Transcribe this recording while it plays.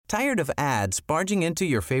Tired of ads barging into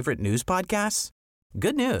your favorite news podcasts?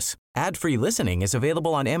 Good news. Ad-free listening is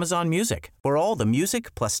available on Amazon Music for all the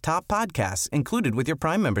music plus top podcasts included with your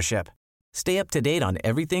Prime membership. Stay up to date on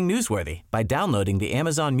everything newsworthy by downloading the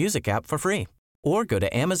Amazon Music app for free or go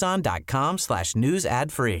to amazon.com/news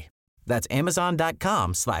ad free. That's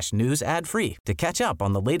amazon.com/news ad free to catch up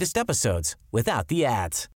on the latest episodes without the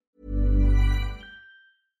ads.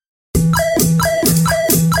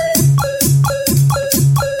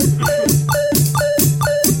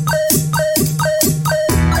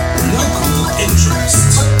 Local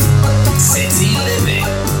interest, city living,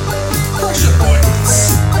 pressure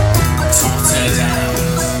points, totter down,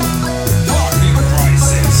 parking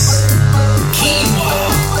prices, quinoa,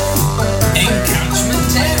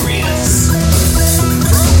 encatchment areas,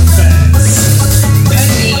 crop fairs,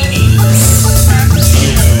 paninis, and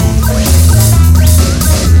you.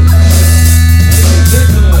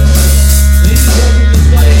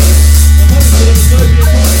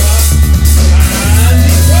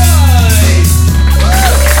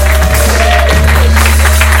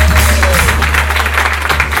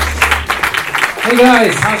 Hey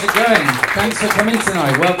guys, how's it going? Thanks for coming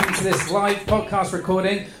tonight. Welcome to this live podcast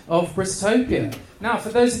recording of Bristopia. Now, for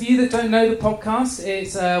those of you that don't know the podcast,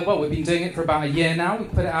 it's, we've been doing it for about a year now. We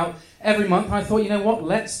put it out every month. I thought, you know what,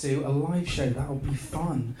 let's do a live show. That'll be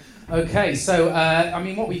fun. Okay, so,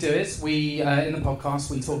 what we do is we, in the podcast,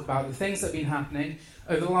 we talk about the things that have been happening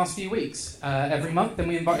over the last few weeks. Every month, then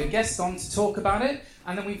we invite a guest on to talk about it.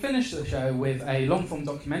 And then we finish the show with a long-form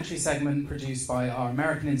documentary segment produced by our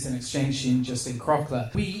American Internet Exchange student, Justin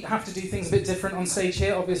Crockler. We have to do things a bit different on stage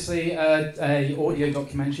here. Obviously, a audio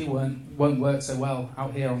documentary won't work so well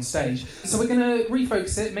out here on stage. So we're going to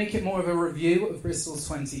refocus it, make it more of a review of Bristol's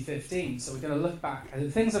 2015. So we're going to look back at the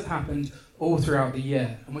things that have happened all throughout the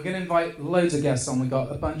year. And we're going to invite loads of guests on. We've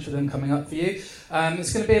got a bunch of them coming up for you.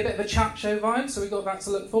 It's going to be a bit of a chat show vibe, so we've got that to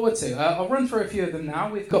look forward to. I'll run through a few of them now.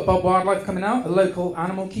 We've got Bob Wildlife coming out, a local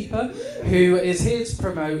animal keeper, who is here to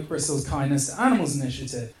promote Bristol's Kindness to Animals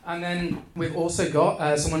initiative. And then we've also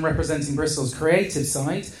got someone representing Bristol's creative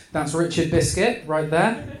side. That's Richard Biscuit, right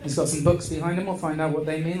there. He's got some books behind him. We'll find out what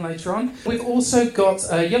they mean later on. We've also got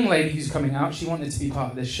a young lady who's coming out. She wanted to be part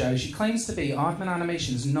of this show. She claims to be Aardman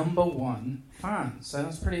Animation's #1 fan, so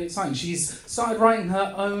that's pretty exciting. She's started writing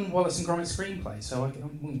her own Wallace and Gromit screenplay, so I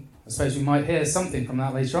suppose we might hear something from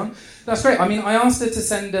that later on. That's great. I asked her to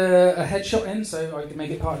send a headshot in so I could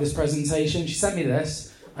make it part of this presentation. She sent me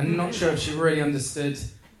this. I'm not sure if she really understood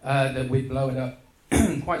that we'd blow it up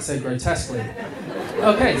quite so grotesquely.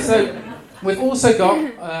 Okay, so we've also got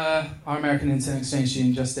our American Internet Exchange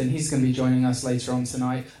student, Justin. He's going to be joining us later on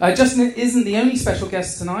tonight. Justin isn't the only special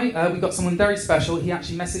guest tonight. We've got someone very special. He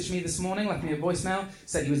actually messaged me this morning, left me a voicemail,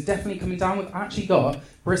 said he was definitely coming down. We've actually got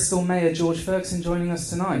Bristol Mayor George Ferguson joining us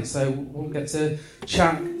tonight. So we'll get to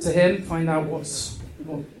chat to him, find out what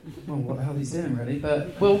the hell he's doing, really.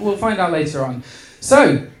 But we'll find out later on.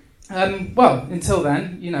 So, until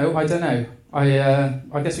then, I don't know.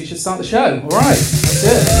 I guess we should start the show. All right, let's do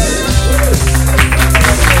it.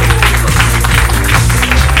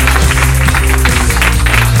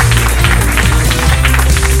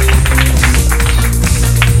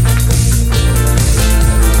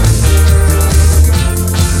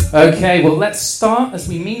 Okay, well, let's start, as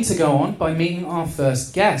we mean to go on, by meeting our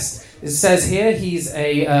first guest. It says here he's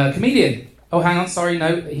a comedian. Oh, hang on, sorry,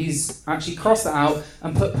 no, he's actually crossed that out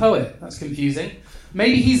and put poet. That's confusing.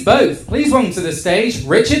 Maybe he's both. Please welcome to the stage,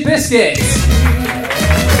 Richard Biscuit.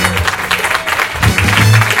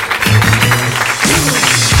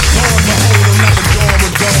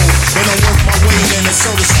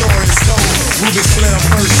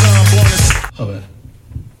 Poet.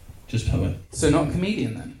 Just poet. So not a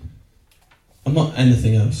comedian then? I'm not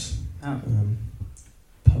anything else. Oh.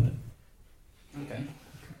 Poet. Okay.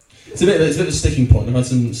 It's a bit of a sticking point. I've had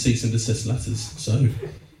some cease and desist letters, so...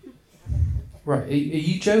 Right, are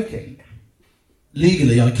you joking?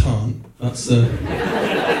 Legally, I can't. That's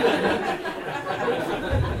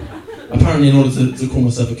apparently, in order to call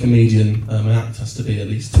myself a comedian, an act has to be at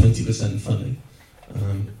least 20% funny,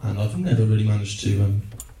 and I've never really managed to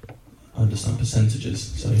understand percentages.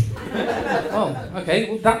 So. Oh,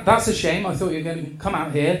 okay. Well, that's a shame. I thought you were going to come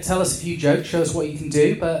out here, tell us a few jokes, show us what you can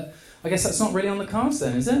do, but I guess that's not really on the cards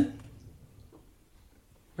then, is it?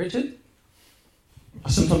 Richard? I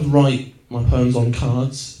sometimes write my poems on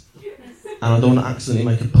cards, and I don't want to accidentally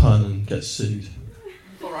make a pun and get sued.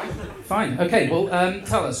 All right, fine. Okay, well,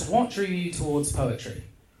 tell us, what drew you towards poetry?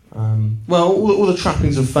 All the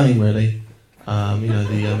trappings of fame, really.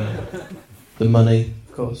 The money,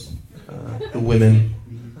 of course, the women,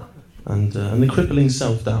 and the crippling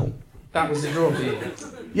self-doubt. That was a draw for you.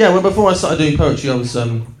 Yeah, well, before I started doing poetry, I was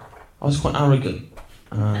quite arrogant.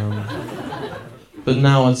 But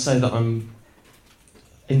now I'd say that I'm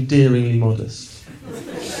endearingly modest.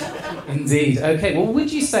 Indeed. Okay, well,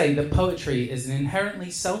 would you say that poetry is an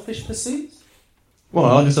inherently selfish pursuit?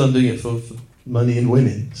 Well, like I said, I'm doing it for money and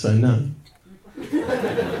women, so no.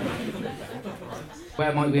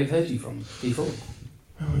 Where might we have heard you from before?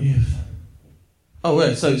 Oh, yeah.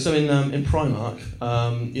 So in Primark,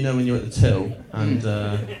 you know when you're at the till and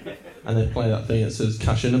they play that thing that says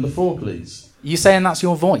 "Cashier number 4, please." You saying that's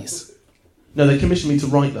your voice? No, they commissioned me to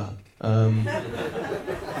write that.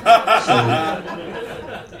 So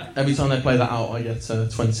every time they play that out, I get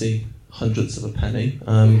 20 hundredths of a penny.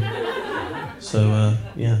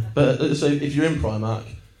 Yeah. But so if you're in Primark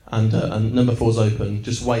and number 4's open,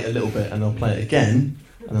 just wait a little bit and they'll play it again.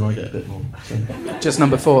 And then I get a bit more. So. Just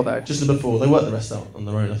number 4, though? Just number 4. They work the rest out on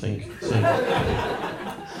their own, I think.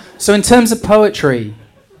 So in terms of poetry,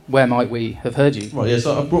 where might we have heard you? Right, yeah,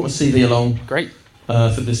 so I brought my CV along. Great.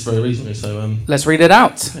 For this very reason. So, let's read it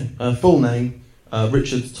out. Okay. Full name,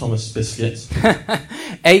 Richard Thomas Biscuit.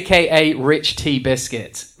 A.K.A. Rich T.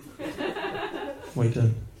 Biscuit. What are you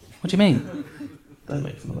doing? What do you mean? Don't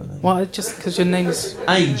make fun of my name. Well, just because your name is...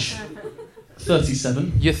 Age,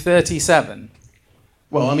 37. You're 37?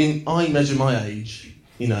 Well, I mean, I measure my age,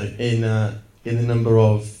 you know, in the number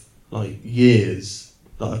of, like, years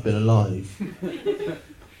that I've been alive.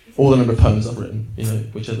 Or the number of poems I've written, you know,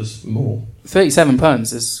 whichever's more. 37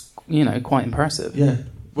 poems is, you know, quite impressive. Yeah.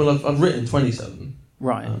 Well, I've written 27.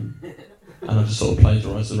 Right. And I've just sort of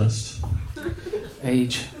plagiarised the rest.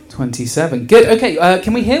 Age 27. Good, okay,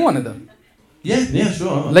 can we hear one of them? Yeah,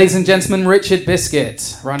 sure. Ladies and gentlemen, Richard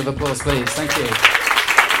Biscuit. Round of applause, please. Thank you.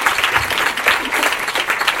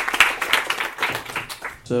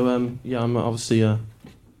 So, I'm obviously a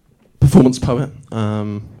performance poet.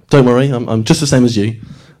 Don't worry, I'm just the same as you.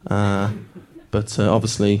 But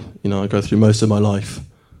obviously, you know, I go through most of my life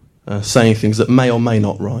saying things that may or may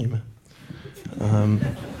not rhyme.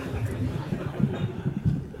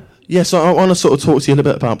 So I want to sort of talk to you a little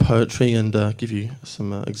bit about poetry and give you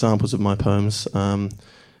some examples of my poems.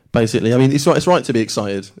 Basically, I mean, it's right to be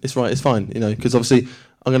excited. It's right, it's fine, you know, because obviously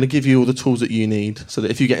I'm going to give you all the tools that you need so that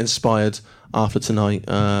if you get inspired after tonight,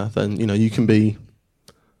 then, you know, you can be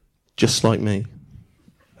just like me.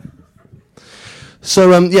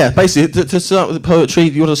 So, basically, to start with the poetry,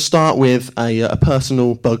 you want to start with a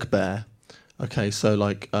personal bugbear. Okay, so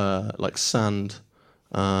like sand,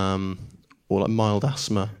 or like mild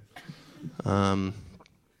asthma,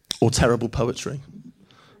 or terrible poetry.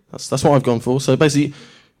 That's what I've gone for. So basically,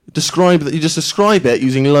 you just describe it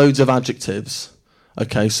using loads of adjectives.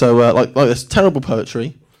 Okay, so like this, terrible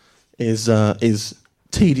poetry is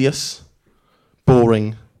tedious,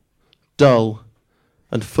 boring, dull,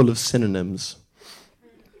 and full of synonyms.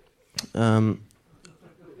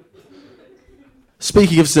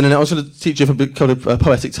 Speaking of synonym, I was going to teach you a couple of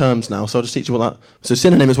poetic terms now, so I'll just teach you what that... So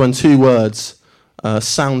synonym is when two words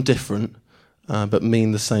sound different, but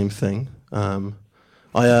mean the same thing. I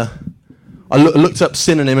looked up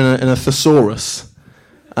synonym in a thesaurus,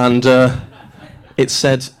 and it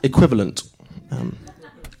said equivalent,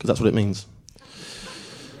 because that's what it means.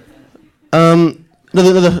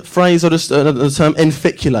 Another phrase, or just another term,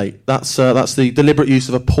 inficulate. That's the deliberate use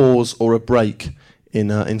of a pause or a break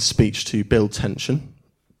in speech to build tension.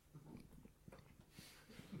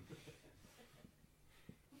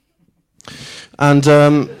 And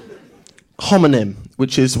homonym,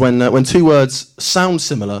 which is when two words sound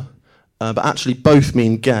similar, but actually both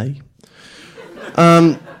mean gay.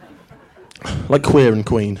 Like queer and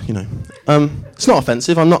queen, you know. It's not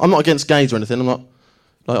offensive. I'm not against gays or anything. I'm not,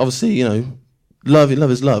 like, obviously, you know. Love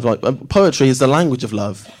is love. Like poetry is the language of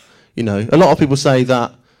love. You know, a lot of people say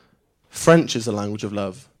that French is the language of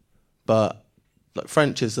love, but like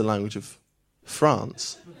French is the language of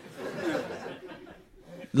France.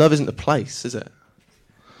 Love isn't a place, is it?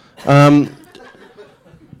 No,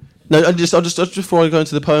 I'll just before I go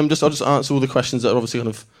into the poem, I'll just answer all the questions that are obviously kind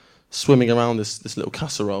of swimming around this little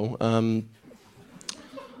casserole.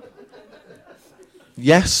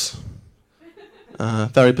 Yes,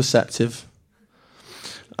 very perceptive.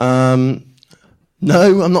 No,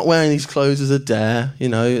 I'm not wearing these clothes as a dare. You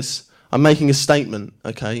know, I'm making a statement,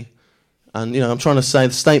 okay? And, you know, I'm trying to say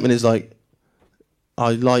the statement is like,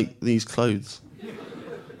 I like these clothes.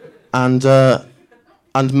 And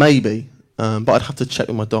maybe, but I'd have to check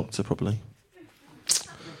with my doctor probably.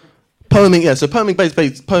 Poeming, yeah, so poeming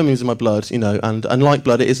is in my blood, you know, and like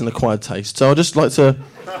blood, it is an acquired taste. So I'd just like to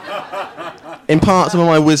impart some of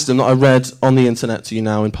my wisdom that I read on the internet to you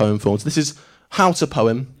now in poem form. So this is how to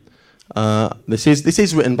poem. This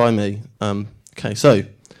is written by me. Okay, so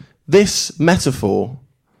this metaphor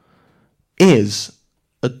is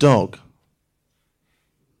a dog.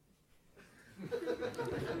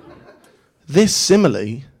 This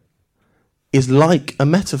simile is like a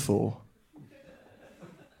metaphor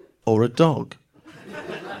or a dog.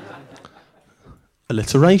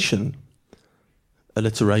 Alliteration.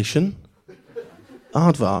 Alliteration.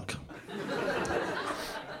 Aardvark.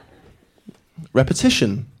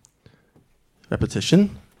 Repetition.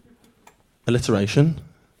 Repetition. Alliteration.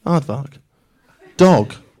 Aardvark.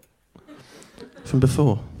 Dog. From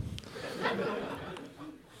before.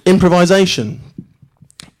 Improvisation.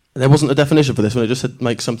 There wasn't a definition for this one, it just said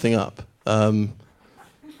make something up.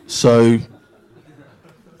 So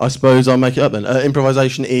I suppose I'll make it up then.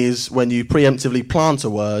 Improvisation is when you preemptively plant a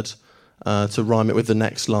word to rhyme it with the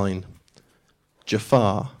next line.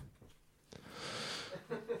 Jafar.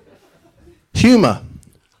 Humour.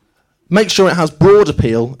 Make sure it has broad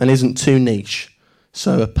appeal and isn't too niche.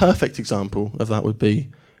 So a perfect example of that would be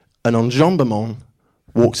an enjambment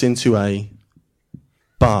walks into a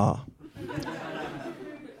bar.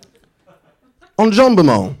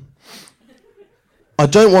 Enjambment. I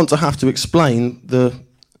don't want to have to explain the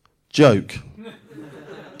joke.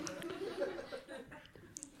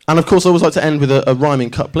 And of course I always like to end with a rhyming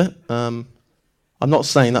couplet. I'm not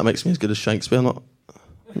saying that makes me as good as Shakespeare. I'm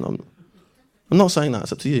not saying that,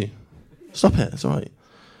 it's up to you. Stop it, it's alright.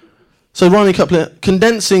 So rhyming couplet,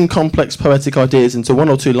 condensing complex poetic ideas into one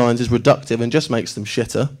or two lines is reductive and just makes them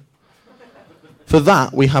shitter. For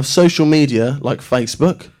that, we have social media like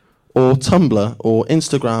Facebook, or Tumblr, or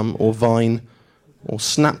Instagram, or Vine, or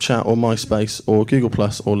Snapchat, or MySpace, or Google+,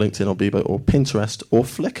 or LinkedIn, or Bebo, or Pinterest, or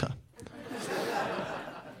Flickr.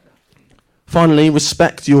 Finally,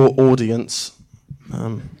 respect your audience,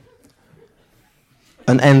 and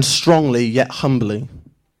end strongly yet humbly.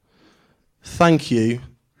 Thank you.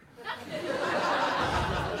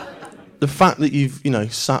 The fact that you've,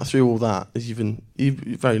 sat through all that is you're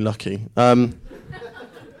very lucky. I'm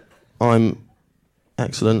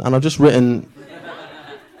excellent, and I've just written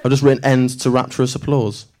end to rapturous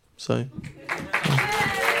applause. So,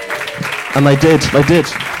 and they did. Well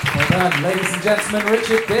done, ladies and gentlemen.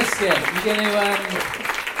 Richard Biscuit, you going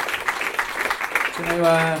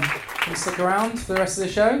to stick around for the rest of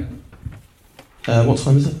the show? What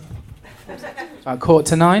time is it? About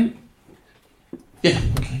 9:15. Yeah.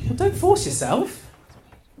 Okay. Well, don't force yourself.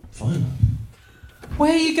 Fine.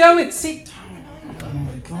 Where are you going? Sit. Oh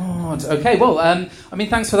my God. Okay. Well,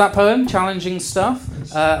 thanks for that poem. Challenging stuff.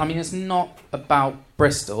 It's not about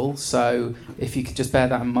Bristol, so if you could just bear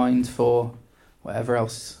that in mind for whatever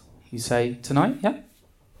else you say tonight. Yeah.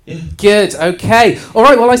 Yeah. Good, okay. All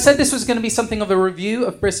right, well, I said this was going to be something of a review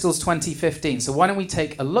of Bristol's 2015, so why don't we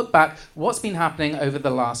take a look back what's been happening over the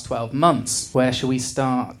last 12 months? Where shall we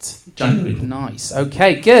start? January. Nice,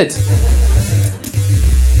 okay, good.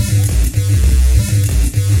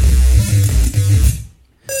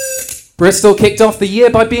 Bristol kicked off the year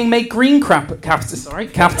by being made green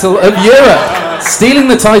capital of Europe, stealing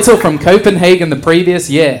the title from Copenhagen the previous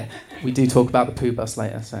year. We do talk about the poo bus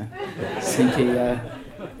later, so sneaky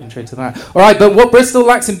intro to that. All right, but what Bristol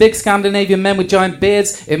lacks in big Scandinavian men with giant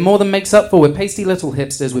beards, it more than makes up for with pasty little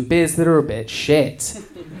hipsters with beards that are a bit shit.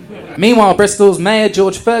 Meanwhile, Bristol's mayor,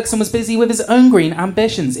 George Ferguson, was busy with his own green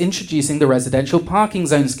ambitions, introducing the residential parking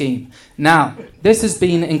zone scheme. Now, this has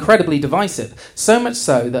been incredibly divisive, so much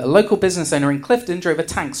so that a local business owner in Clifton drove a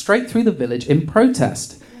tank straight through the village in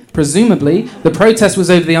protest. Presumably, the protest was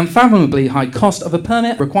over the unfathomably high cost of a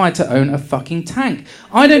permit required to own a fucking tank.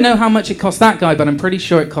 I don't know how much it cost that guy, but I'm pretty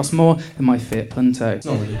sure it cost more than my Fiat Punto. It's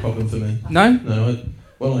not really a problem for me. No? No,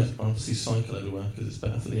 I obviously cycle everywhere because it's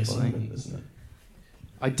better for the environment, isn't it?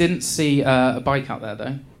 I didn't see a bike out there,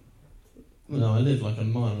 though. No, I live like a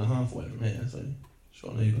mile and a half away from here, so just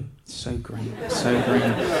got an Uber. So green, so green.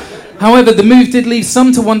 However, the move did leave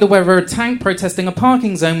some to wonder whether a tank protesting a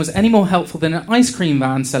parking zone was any more helpful than an ice cream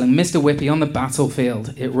van selling Mr. Whippy on the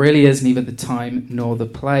battlefield. It really is neither the time nor the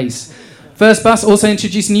place. First Bus also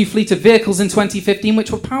introduced a new fleet of vehicles in 2015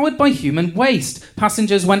 which were powered by human waste.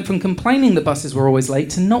 Passengers went from complaining the buses were always late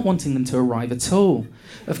to not wanting them to arrive at all.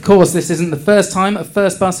 Of course, this isn't the first time a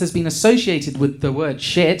First Bus has been associated with the word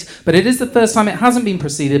shit, but it is the first time it hasn't been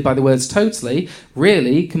preceded by the words totally,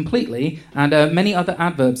 really, completely, and many other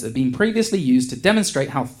adverbs that have been previously used to demonstrate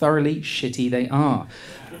how thoroughly shitty they are.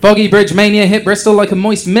 Foggy Bridge Mania hit Bristol like a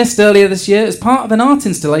moist mist earlier this year. As part of an art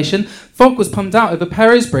installation, fog was pumped out over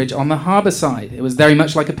Perry's Bridge on the harbour side. It was very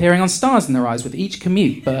much like appearing on Stars in Their Eyes with each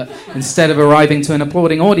commute, but instead of arriving to an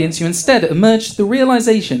applauding audience, you instead emerged to the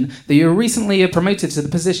realisation that you were recently promoted to the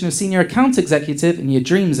position of senior account executive and your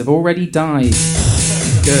dreams have already died.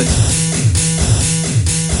 Good.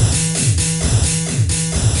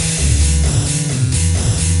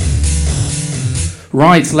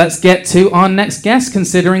 Right, let's get to our next guest,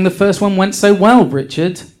 considering the first one went so well,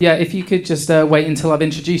 Richard. Yeah, if you could just wait until I've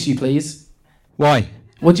introduced you, please. Why?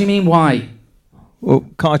 What do you mean, why? Well,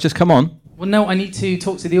 can't I just come on? Well, no, I need to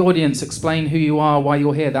talk to the audience, explain who you are, why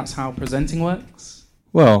you're here. That's how presenting works.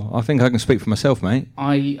 Well, I think I can speak for myself, mate.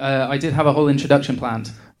 I did have a whole introduction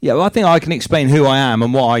planned. Yeah, well, I think I can explain who I am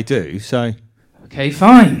and what I do, so... Okay,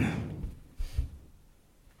 fine.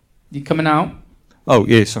 You coming out? Oh,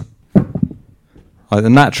 yeah, sorry. The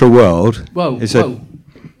natural world... Whoa.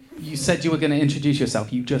 You said you were going to introduce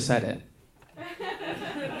yourself. You just said it.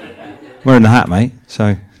 Wearing the hat, mate,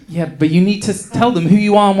 so... Yeah, but you need to tell them who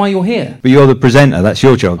you are and why you're here. But you're the presenter, that's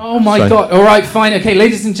your job. Oh my God. All right, fine. Okay,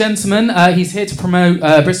 ladies and gentlemen, he's here to promote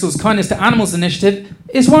Bristol's Kindness to Animals initiative.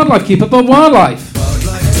 It's wildlife keeper Bob Wildlife.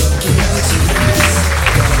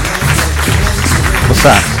 What's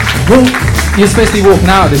that? Well, you're supposed to be walking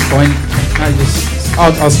out at this point.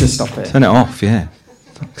 I'll just stop it. Turn it off, yeah.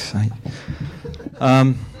 Fuck's sake.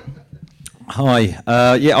 Hi.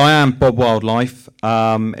 Yeah, I am Bob Wildlife.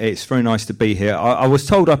 It's very nice to be here. I was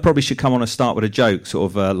told I probably should come on and start with a joke,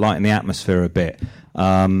 sort of lighten the atmosphere a bit.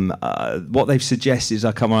 What they've suggested is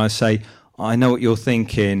I come on and say, I know what you're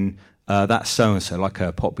thinking, that's so-and-so, like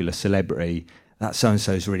a popular celebrity, that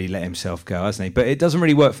so-and-so's really let himself go, hasn't he? But it doesn't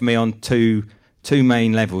really work for me on two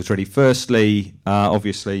main levels, really. Firstly,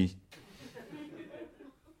 obviously,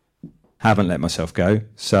 haven't let myself go,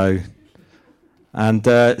 so... And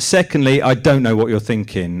secondly, I don't know what you're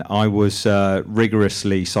thinking. I was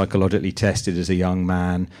rigorously psychologically tested as a young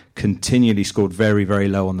man, continually scored very, very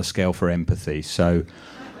low on the scale for empathy. So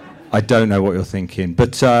I don't know what you're thinking.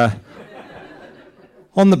 But on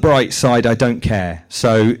the bright side, I don't care.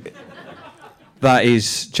 So that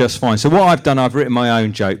is just fine. So what I've done, I've written my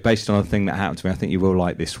own joke based on a thing that happened to me. I think you will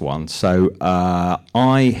like this one. So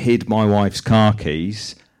I hid my wife's car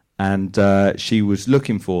keys, and she was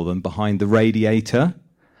looking for them behind the radiator.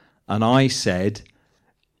 And I said,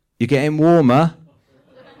 "You're getting warmer."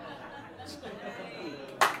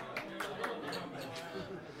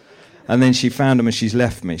 And then she found them and she's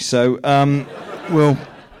left me. So we'll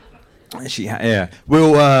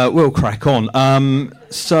crack on.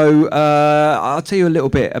 So I'll tell you a little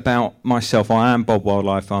bit about myself. I am Bob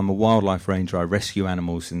Wildlife. I'm a wildlife ranger. I rescue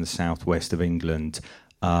animals in the southwest of England.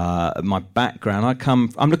 My background,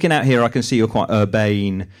 I'm looking out here, I can see you're quite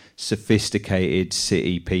urbane, sophisticated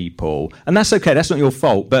city people. And that's okay, that's not your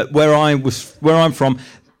fault. But where I'm from,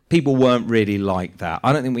 people weren't really like that.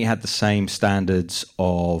 I don't think we had the same standards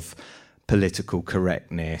of political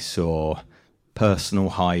correctness or personal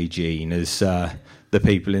hygiene as the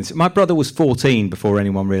people in... My brother was 14 before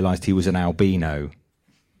anyone realised he was an albino.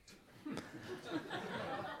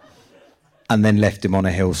 And then left him on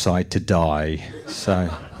a hillside to die. So,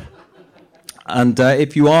 and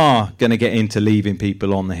if you are going to get into leaving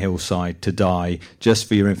people on the hillside to die, just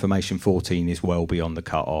for your information, 14 is well beyond the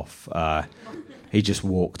cut-off. He just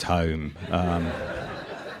walked home.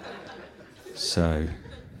 So,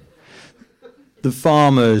 the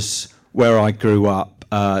farmers where I grew up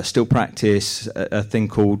still practice a thing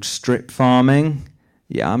called strip farming.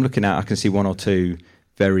 Yeah, I'm looking out, I can see one or two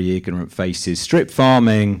very ignorant faces. Strip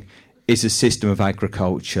farming is a system of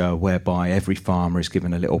agriculture whereby every farmer is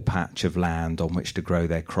given a little patch of land on which to grow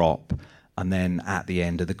their crop, and then at the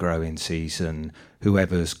end of the growing season,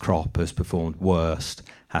 whoever's crop has performed worst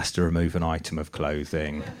has to remove an item of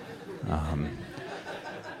clothing.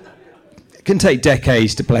 It can take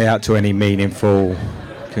decades to play out to any meaningful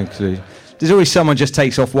conclusion. There's always someone just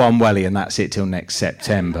takes off one welly and that's it till next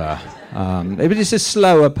September. It's a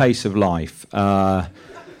slower pace of life.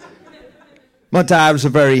 My dad was a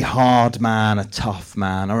very hard man, a tough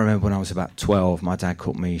man. I remember when I was about 12, my dad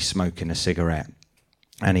caught me smoking a cigarette.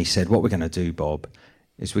 And he said, "What we're going to do, Bob,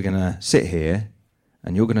 is we're going to sit here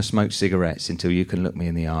and you're going to smoke cigarettes until you can look me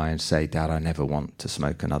in the eye and say, 'Dad, I never want to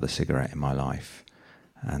smoke another cigarette in my life.'"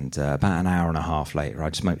 And about an hour and a half later,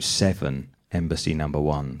 I'd smoked 7 Embassy No.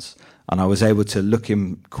 1s. And I was able to look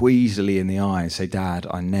him queasily in the eye and say, "Dad,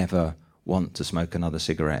 I never want to smoke another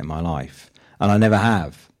cigarette in my life." And I never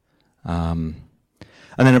have.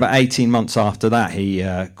 And then about 18 months after that, he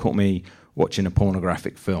caught me watching a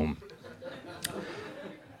pornographic film.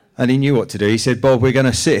 And he knew what to do. He said, "Bob, we're going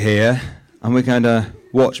to sit here and we're going to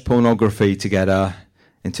watch pornography together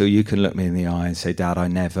until you can look me in the eye and say, Dad, I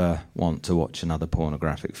never want to watch another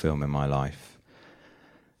pornographic film in my life.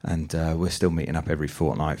 And we're still meeting up every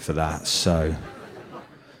fortnight for that. So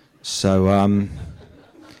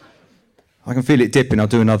I can feel it dipping. I'll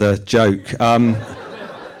do another joke. I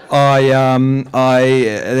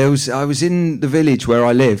was in the village where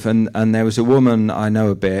I live, and there was a woman I know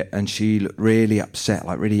a bit, and she looked really upset,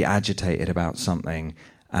 like really agitated about something.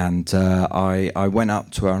 And I went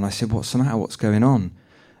up to her and I said, "What's the matter? What's going on?"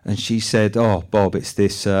 And she said, "Oh, Bob, it's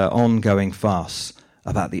this ongoing fuss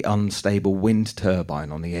about the unstable wind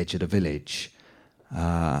turbine on the edge of the village."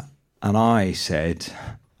 And I said,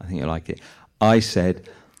 I think you'll like it, I said,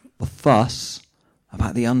 "The fuss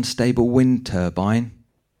about the unstable wind turbine,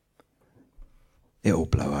 it'll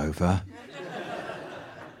blow over."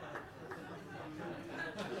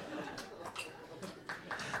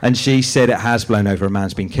 And she said it has blown over, a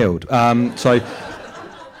man's been killed. So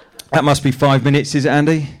that must be 5 minutes, is it,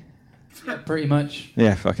 Andy? Yeah, pretty much.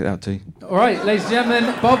 Yeah, fuck it, that'll do. All right, ladies and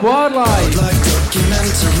gentlemen, Bob Wildlife. Wildlife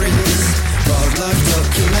documentaries. Wildlife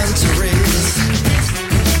documentaries.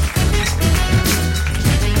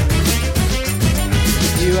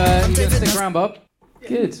 You going to stick around, Bob?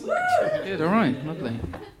 Good. Good, all right, lovely.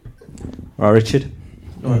 All right, Richard.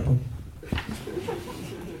 All right, Bob.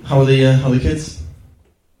 How are the kids?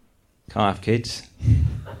 Can't have kids.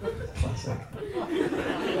 Classic.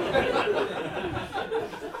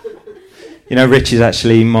 You know, Rich is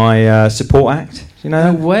actually my support act. Do you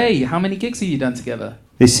know No that? way. How many gigs have you done together?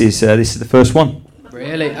 This is the first one.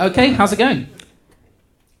 Really? Okay, how's it going?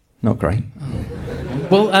 Not great.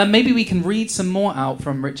 Well, maybe we can read some more out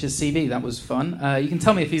from Rich's CV. That was fun. You can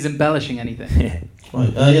tell me if he's embellishing anything. Yeah.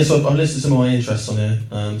 Right. So I've listed some of my interests on here.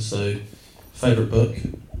 So, favourite book,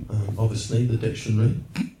 obviously, the dictionary.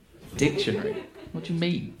 Dictionary? What do you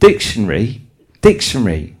mean? Dictionary.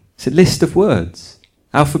 It's a list of words,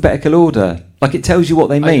 alphabetical order. Like it tells you what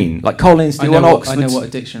they mean. Like Collins do on Oxford. I know what a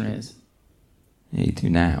dictionary is. Yeah, you do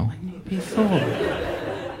now. Before.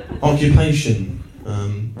 Occupation,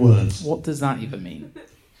 words. What does that even mean?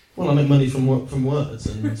 Well, I make money from words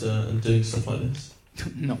and doing stuff like this.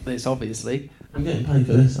 Not this, obviously. I'm getting paid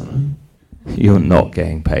for this, aren't You're not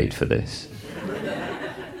getting paid for this.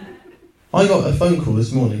 I got a phone call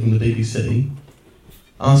this morning from the BBC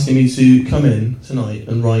asking me to come in tonight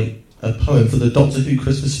and write a poem for the Doctor Who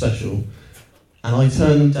Christmas special, and I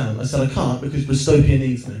turned them down. I said I can't because Bristopia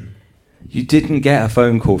needs me. You didn't get a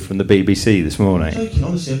phone call from the BBC this morning. I'm joking,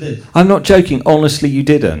 honestly I did. I'm not joking. Honestly, you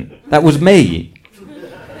didn't. That was me.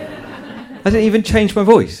 I didn't even change my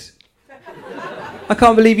voice. I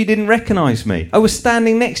can't believe you didn't recognise me. I was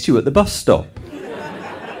standing next to you at the bus stop.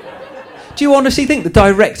 Do you honestly think the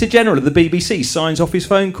Director General of the BBC signs off his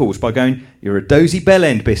phone calls by going, "You're a dozy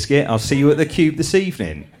bell-end biscuit, I'll see you at the Cube this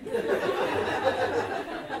evening"? I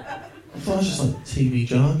thought it was just like TV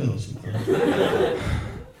jargon or something.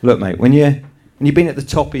 Look, mate, when you've been at the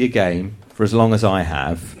top of your game for as long as I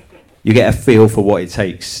have, you get a feel for what it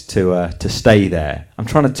takes to stay there. I'm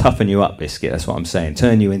trying to toughen you up, biscuit, that's what I'm saying.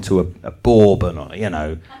 Turn you into a bourbon, or, you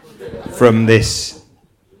know, from this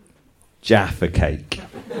Jaffa cake.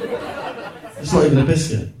 It's not even a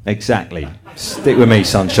biscuit. Exactly. Stick with me,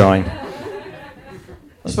 sunshine.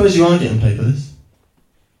 I suppose you are getting paid for this.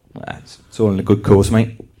 It's all in a good cause,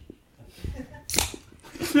 mate.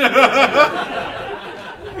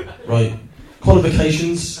 Right.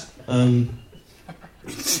 Qualifications. An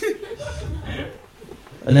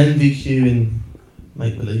NVQ in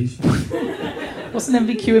make-believe. What's an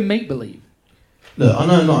MVQ in make-believe? Look, I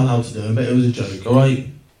know I'm not allowed to do it, but it was a joke, alright?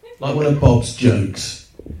 Like one of Bob's jokes.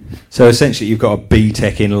 So essentially you've got a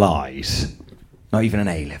B.Tech in lies. Not even an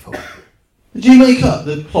A-level. Did you make up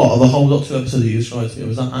the plot of the whole Doctor Who episode that you described to me, or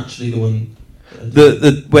was that actually the one...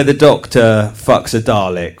 Where the Doctor fucks a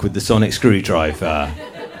Dalek with the sonic screwdriver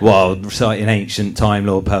while reciting ancient Time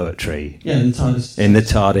Lord poetry. Yeah, in the TARDIS. In the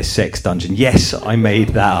TARDIS sex dungeon. Yes, I made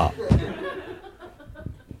that up.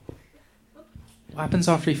 What happens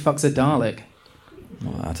after he fucks a Dalek?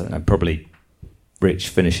 Well, I don't know, probably Rich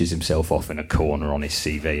finishes himself off in a corner on his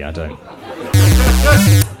CV, I don't...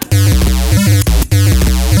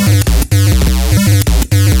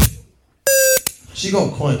 She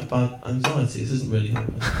got quite bad anxiety, this isn't really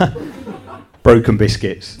helping. Broken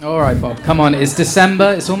biscuits. All right, Bob, come on. It's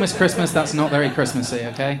December. It's almost Christmas. That's not very Christmassy,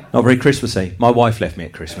 okay? Not very Christmassy. My wife left me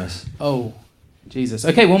at Christmas. Oh, Jesus.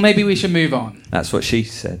 Okay, well, maybe we should move on. That's what she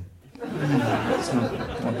said. It's not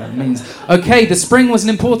that. that means. Okay, the spring was an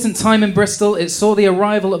important time in Bristol. It saw the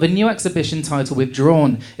arrival of a new exhibition titled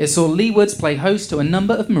Withdrawn. It saw Leewoods play host to a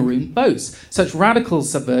number of maroon boats. Such radical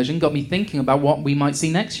subversion got me thinking about what we might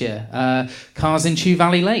see next year. Cars in Chew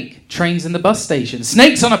Valley Lake, trains in the bus station,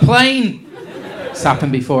 snakes on a plane! It's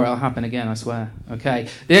happened before, it'll happen again, I swear. Okay.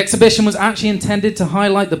 The exhibition was actually intended to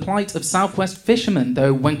highlight the plight of Southwest fishermen,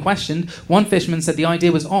 though when questioned, one fisherman said the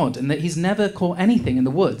idea was odd and that he's never caught anything in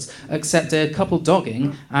the woods except a couple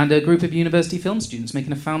dogging and a group of university film students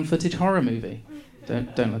making a found footage horror movie.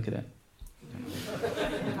 Don't look at it.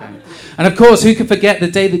 Okay. And of course, who could forget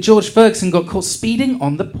the day that George Ferguson got caught speeding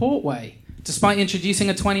on the Portway? Despite introducing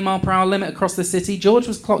a 20-mile-per-hour limit across the city, George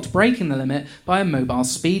was clocked breaking the limit by a mobile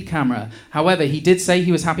speed camera. However, he did say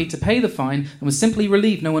he was happy to pay the fine and was simply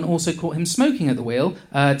relieved no one also caught him smoking at the wheel,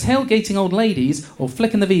 tailgating old ladies, or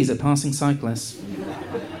flicking the V's at passing cyclists.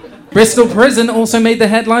 Bristol Prison also made the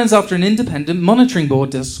headlines after an independent monitoring board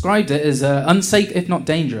described it as unsafe if not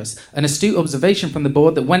dangerous. An astute observation from the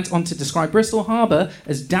board that went on to describe Bristol Harbour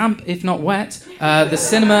as damp if not wet, the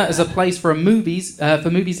cinema as a place for movies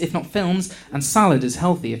if not films, and salad as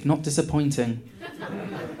healthy if not disappointing.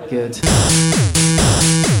 Good.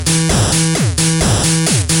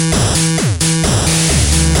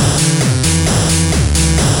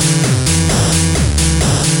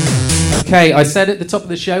 Okay, I said at the top of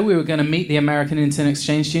the show we were going to meet the American Intern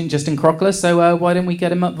Exchange student, Justin Crockler, so why don't we get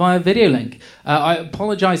him up via video link? I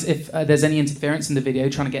apologise if there's any interference in the video.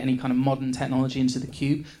 Trying to get any kind of modern technology into the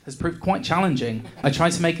cube has proved quite challenging. I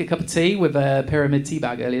tried to make a cup of tea with a pyramid tea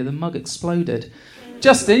bag earlier. The mug exploded.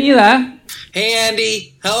 Justin, you there? Hey,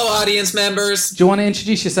 Andy. Hello, audience members. Do you want to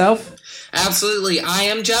introduce yourself? Absolutely. I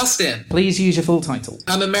am Justin. Please use your full title.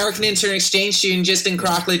 I'm American Intern Exchange student Justin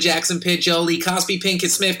Crockley, Jackson Pitt, Jolie, Cosby,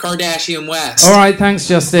 Pinkett, Smith, Kardashian, West. All right, thanks,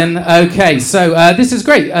 Justin. Okay, so this is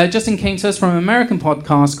great. Justin came to us from an American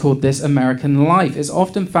podcast called This American Life. It's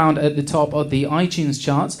often found at the top of the iTunes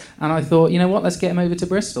charts, and I thought, you know what, let's get him over to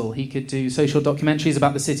Bristol. He could do social documentaries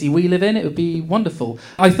about the city we live in. It would be wonderful.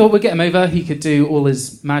 I thought we'd get him over. He could do all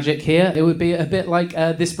his magic here. It would be a bit like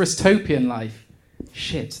This Bristopian Life.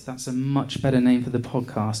 Shit, that's a much better name for the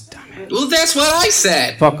podcast. Damn it. Well, that's what I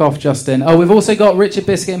said. Fuck off, Justin. Oh, we've also got Richard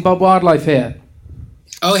Biscuit and Bob Wildlife here.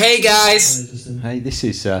 Oh, hey, guys. Hey, this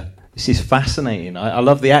is fascinating. I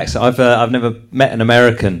love the accent. I've never met an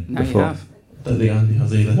American Now before. you have. Don't think Andy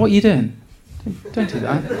has either. What are you doing? Don't do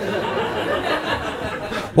that.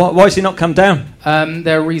 Why has he not come down?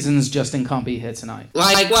 There are reasons Justin can't be here tonight.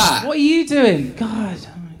 Like what? What are you doing? God.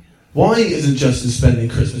 Why isn't Justin spending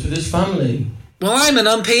Christmas with his family? Well, I'm an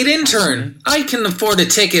unpaid intern. I can afford a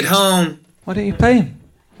ticket home. Why don't you pay him?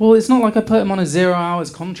 Well, it's not like I put him on a 0 hours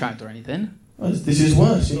contract or anything. Well, this is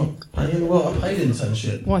worse. You're not paying him well. I paid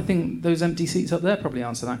internship. Well, I think those empty seats up there probably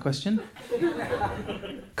answer that question.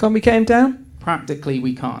 Can't we get him down? Practically,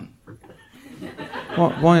 we can't.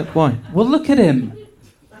 Why? Well, look at him.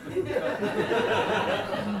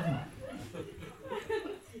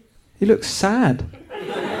 He looks sad.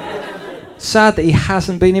 Sad that he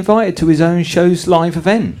hasn't been invited to his own show's live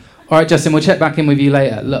event. All right, Justin, we'll check back in with you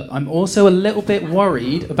later. Look, I'm also a little bit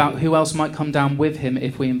worried about who else might come down with him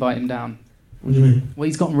if we invite him down. What do you mean? Well,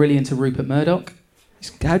 he's gotten really into Rupert Murdoch.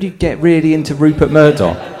 How do you get really into Rupert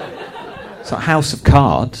Murdoch? It's like House of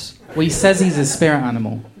Cards. Well, he says he's a spirit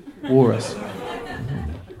animal. Walrus.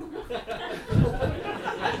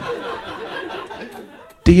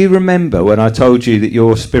 Do you remember when I told you that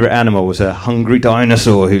your spirit animal was a hungry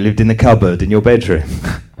dinosaur who lived in the cupboard in your bedroom?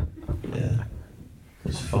 Yeah. I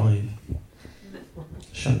was 5.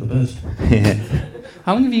 Shut the bed. Yeah.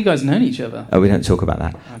 How long have you guys known each other? Oh, we don't talk about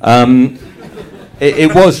that.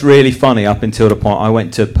 It was really funny up until the point I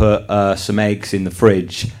went to put some eggs in the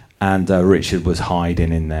fridge and Richard was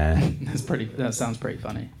hiding in there. That sounds pretty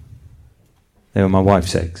funny. They were my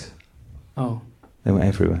wife's eggs. Oh. They were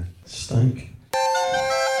everywhere. Stank.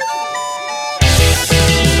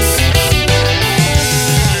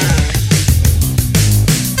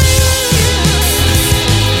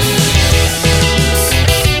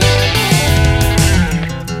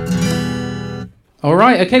 All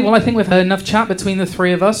right, okay, well, I think we've had enough chat between the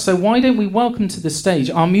three of us, so why don't we welcome to the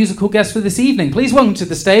stage our musical guest for this evening. Please welcome to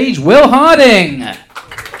the stage, Will Harding.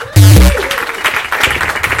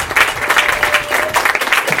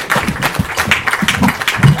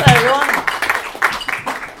 Hello, everyone.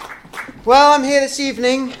 Well, I'm here this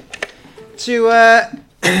evening to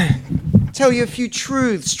tell you a few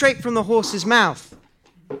truths straight from the horse's mouth.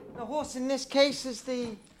 The horse in this case is the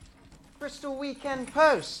Bristol Weekend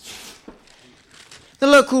Post. The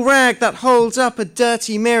local rag that holds up a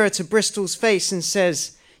dirty mirror to Bristol's face and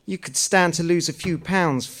says, "You could stand to lose a few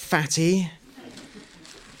pounds, fatty."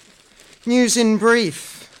 News in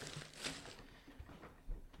brief.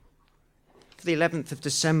 For the 11th of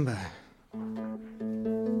December.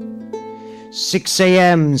 6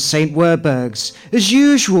 a.m, St. Werburgh's. As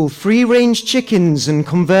usual, free-range chickens and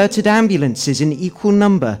converted ambulances in equal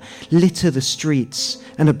number litter the streets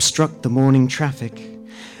and obstruct the morning traffic.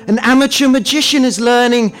 An amateur magician is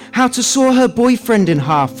learning how to saw her boyfriend in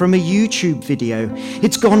half from a YouTube video.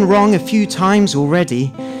 It's gone wrong a few times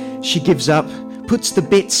already. She gives up, puts the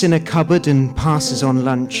bits in a cupboard and passes on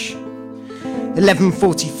lunch.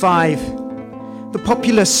 11:45. The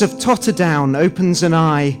populace of Totterdown opens an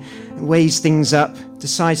eye, weighs things up,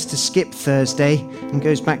 decides to skip Thursday and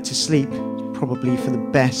goes back to sleep, probably for the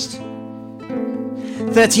best.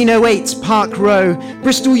 1308 Park Row,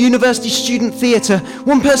 Bristol University Student Theatre.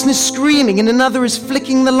 One person is screaming and another is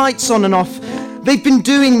flicking the lights on and off. They've been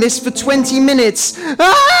doing this for 20 minutes.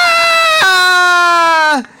 Ah!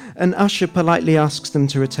 An usher politely asks them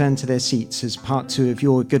to return to their seats as part 2 of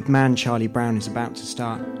Your Good Man, Charlie Brown is about to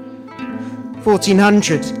start.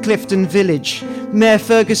 1400, Clifton Village. Mayor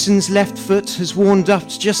Ferguson's left foot has worn up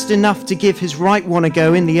just enough to give his right one a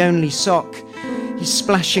go in the only sock. He's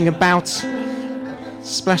splashing about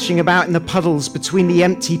in the puddles between the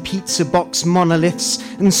empty pizza box monoliths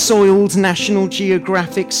and soiled National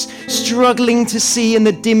Geographics, struggling to see in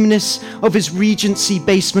the dimness of his Regency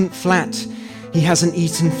basement flat. He hasn't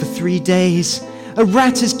eaten for 3 days. A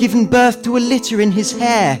rat has given birth to a litter in his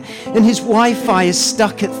hair, and his Wi-Fi is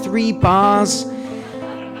stuck at 3 bars.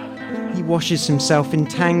 He washes himself in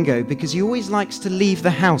Tango because he always likes to leave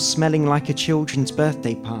the house smelling like a children's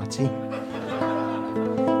birthday party.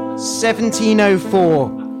 1704,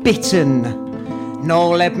 Bitten.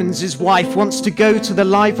 Noel Edmonds' wife wants to go to the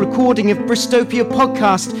live recording of Bristopia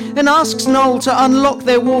podcast and asks Noel to unlock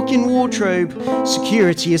their walk-in wardrobe.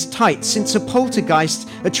 Security is tight since a poltergeist,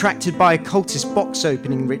 attracted by occultist box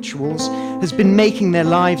opening rituals, has been making their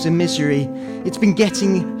lives a misery. It's been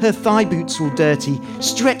getting her thigh boots all dirty,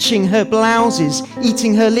 stretching her blouses,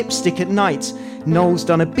 eating her lipstick at night. Noel's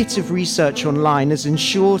done a bit of research online, has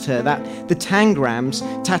ensured her that the tangrams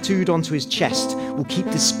tattooed onto his chest will keep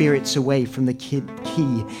the spirits away from the key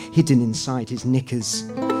hidden inside his knickers.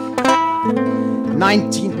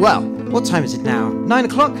 What time is it now? 9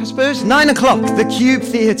 o'clock, I suppose? 9 o'clock, the Cube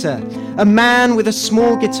Theatre. A man with a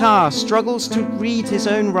small guitar struggles to read his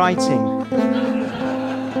own writing.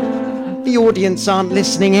 The audience aren't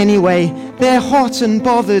listening anyway. They're hot and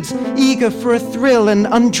bothered, eager for a thrill and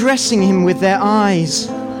undressing him with their eyes.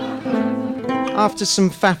 After some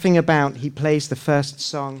faffing about, he plays the first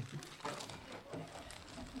song.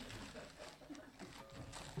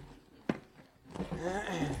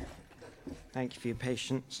 Thank you for your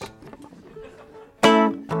patience.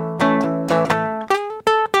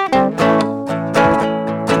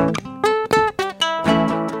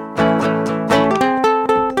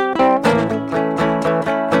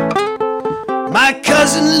 My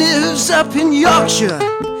cousin lives up in Yorkshire.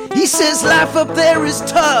 He says life up there is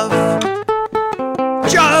tough.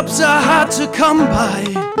 Jobs are hard to come by.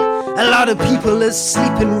 A lot of people are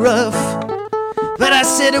sleeping rough. But I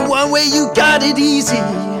said in one way you got it easy,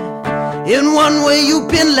 in one way you've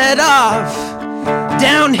been let off.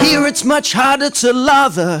 Down here it's much harder to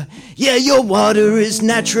lather. Yeah, your water is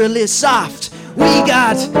naturally soft. We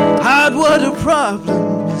got hard water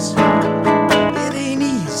problems. It ain't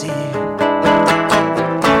easy.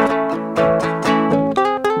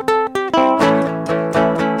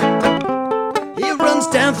 It runs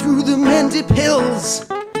down through the Mendip Hills.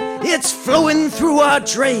 It's flowing through our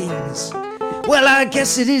drains. Well, I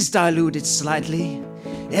guess it is diluted slightly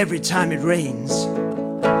every time it rains.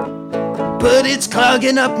 But it's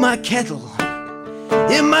clogging up my kettle.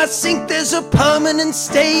 In my sink there's a permanent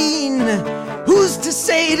stain. Who's to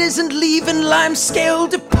say it isn't leaving lime scale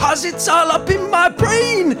deposits all up in my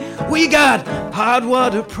brain? We got hard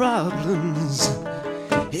water problems.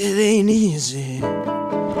 It ain't easy.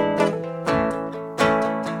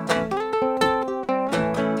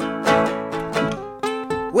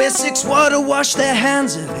 Where 6 water wash their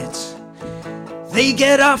hands of it, they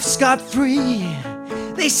get off scot-free.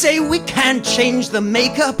 They say we can't change the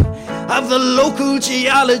makeup of the local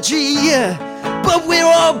geology, but we're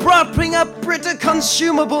all bring up Brita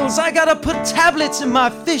consumables. I gotta put tablets in my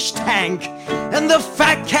fish tank, and the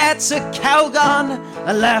fat cats at Calgon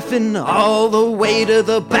are laughing all the way to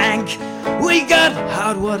the bank. We got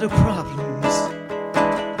hard water problems.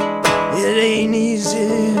 It ain't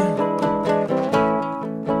easy.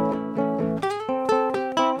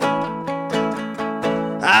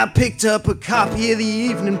 I picked up a copy of the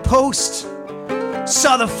Evening Post,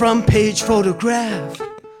 saw the front page photograph.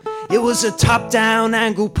 It was a top-down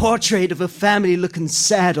angle portrait of a family looking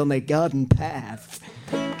sad on their garden path.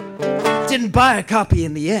 Didn't buy a copy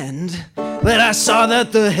in the end, but I saw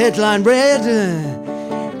that the headline read,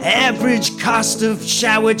 average cost of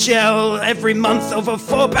shower gel every month over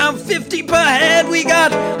 £4.50 per head. We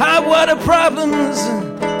got hot water problems.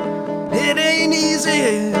 It ain't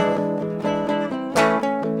easy.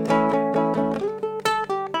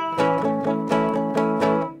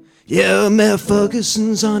 Yeah, Mayor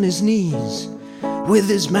Ferguson's on his knees with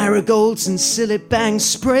his marigolds and silly bang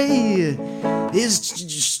spray. He's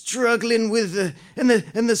struggling with and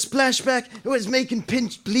the splashback was making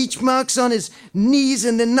pinch bleach marks on his knees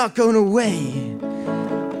and they're not going away.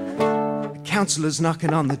 The counselor's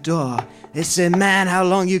knocking on the door. They said, man, how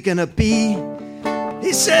long you gonna be?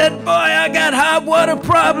 He said, boy, I got hot water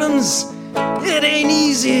problems. It ain't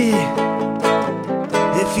easy.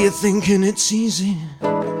 If you're thinking it's easy.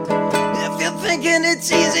 If you're thinking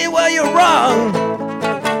it's easy, well, you're wrong.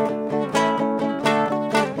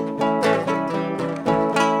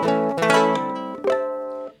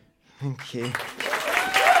 Thank you.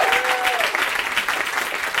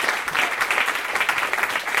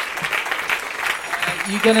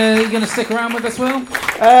 You gonna stick around with us, Will?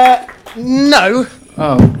 No.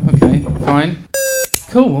 Oh, okay, fine.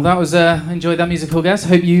 Cool, well that was, enjoyed that musical guest.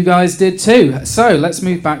 Hope you guys did too. So, let's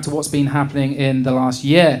move back to what's been happening in the last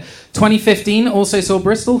year. 2015 also saw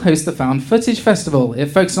Bristol host the Found Footage Festival. It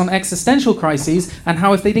focused on existential crises and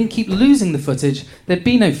how if they didn't keep losing the footage, there'd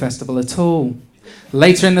be no festival at all.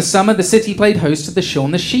 Later in the summer, the city played host to the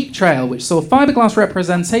Shaun the Sheep Trail, which saw fiberglass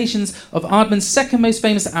representations of Ardman's second most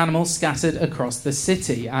famous animal scattered across the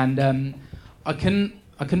city. And I couldn't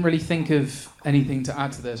really think of anything to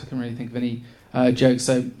add to this. I couldn't really think of any jokes.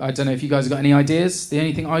 So I don't know if you guys have got any ideas. The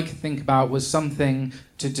only thing I could think about was something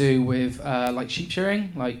to do with like sheep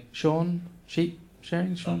shearing, like Shaun, sheep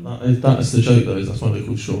shearing. Shaun? That's the joke though. That's why they're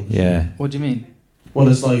called Shaun. Yeah. What do you mean? Well,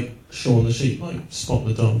 it's like Shaun the sheep, like Spot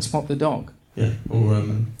the dog. Spot the dog. Yeah, or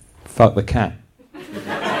Fuck the cat.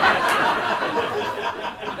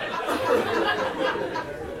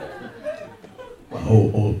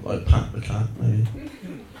 or like Pat the cat, maybe.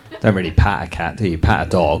 Don't really pat a cat, do you? Pat a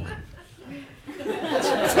dog.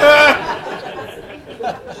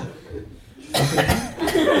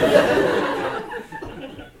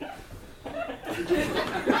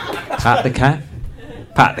 Pat the cat?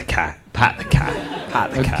 Pat the cat. Pat the cat.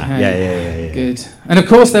 Pat the cat. Yeah. Good. And of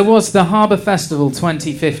course there was the Harbour Festival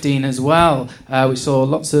 2015 as well, which saw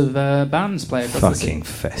lots of bands play across the city. Fucking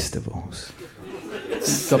festivals.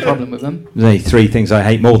 Got a problem with them? There's only 3 things I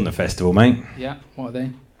hate more than a festival, mate. Yeah, what are they?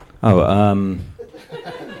 Oh,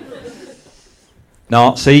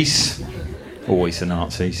 Nazis. Always the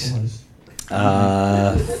Nazis.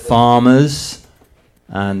 Farmers.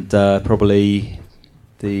 And probably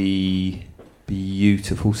the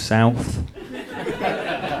beautiful South.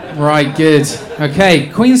 Right, good. Okay,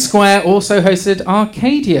 Queen Square also hosted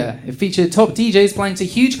Arcadia. It featured top DJs playing to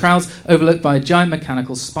huge crowds overlooked by a giant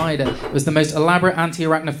mechanical spider. It was the most elaborate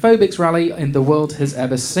anti-arachnophobics rally in the world has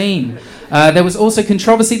ever seen. There was also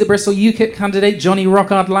controversy. The Bristol UKIP candidate Johnny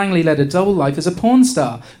Rockard Langley led a double life as a porn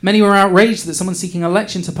star. Many were outraged that someone seeking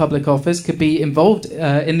election to public office could be involved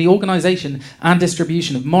in the organisation and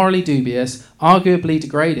distribution of morally dubious, arguably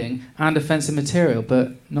degrading and offensive material,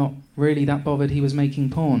 but not really that bothered he was making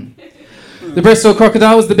porn. The Bristol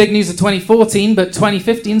Crocodile was the big news of 2014, but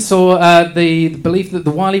 2015 saw the belief that the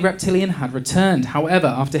wily reptilian had returned. However,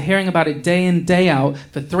 after hearing about it day in, day out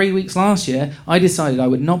for 3 weeks last year, I decided I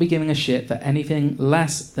would not be giving a shit for anything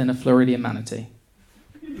less than a Floridian manatee.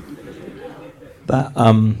 That,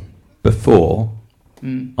 before,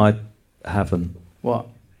 I haven't. What?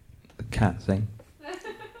 The cat thing.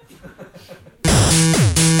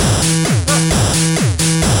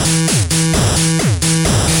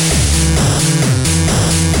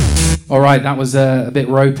 All right, that was a bit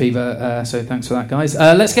ropey, but so thanks for that, guys.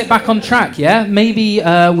 Let's get back on track, yeah? Maybe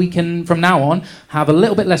we can, from now on, have a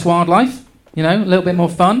little bit less wildlife, you know, a little bit more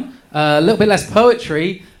fun, a little bit less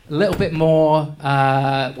poetry, a little bit more,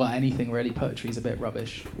 well, anything really. Poetry's a bit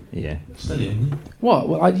rubbish. Yeah. Steady on you. What?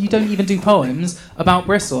 Well, you don't even do poems about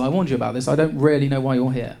Bristol. I warned you about this. I don't really know why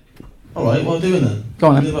you're here. All right, what am I doing then? Go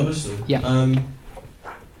on then. About Bristol? Yeah.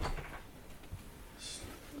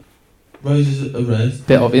 Roses are red.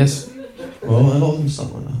 Bit obvious. Well, a lot of them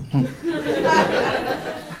start like that.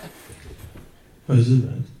 Roses are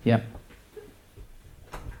red. Yeah.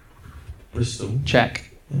 Bristol. Check.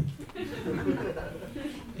 Yeah.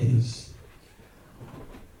 Is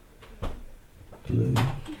blue.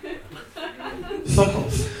 Fuck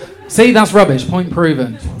off. See, that's rubbish. Point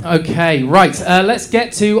proven. Okay, right. Let's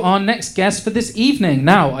get to our next guest for this evening.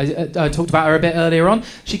 Now, I talked about her a bit earlier on.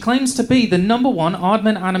 She claims to be the #1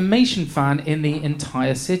 Aardman animation fan in the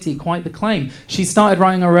entire city. Quite the claim. She started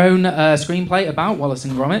writing her own screenplay about Wallace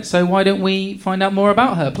and Gromit, so why don't we find out more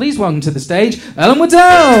about her? Please welcome to the stage, Ellen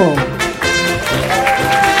Waddell!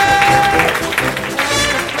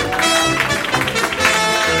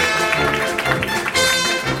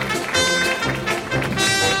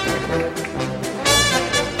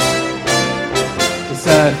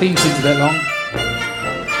 Theme tune's a bit long.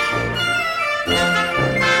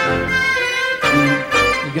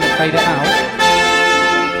 You're going to fade it out.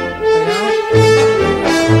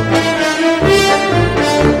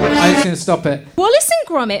 I'm just going to stop it. Wallace and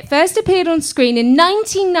Gromit first appeared on screen in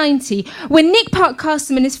 1990 when Nick Park cast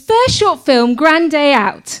them in his first short film, Grand Day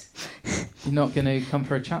Out. You're not going to come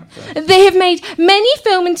for a chat first? They have made many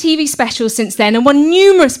film and TV specials since then and won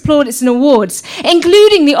numerous plaudits and awards,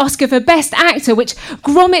 including the Oscar for Best Actor, which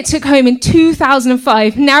Gromit took home in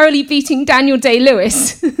 2005, narrowly beating Daniel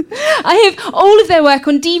Day-Lewis. I have all of their work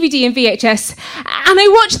on DVD and VHS, and I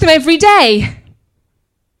watch them every day.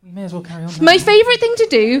 You may as well carry on. My favourite thing to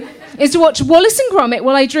do is to watch Wallace and Gromit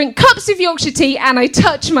while I drink cups of Yorkshire tea and I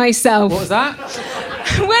touch myself. What was that?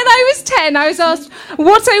 When I was 10, I was asked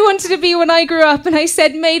what I wanted to be when I grew up, and I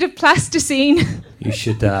said made of plasticine. You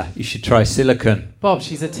should try silicone. Bob,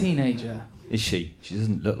 she's a teenager. Is she? She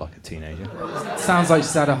doesn't look like a teenager. Sounds like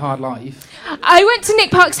she's had a hard life. I went to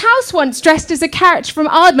Nick Park's house once dressed as a character from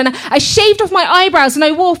Aardman. I shaved off my eyebrows and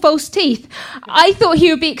I wore false teeth. I thought he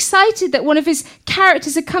would be excited that one of his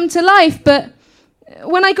characters had come to life, but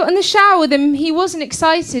when I got in the shower with him, he wasn't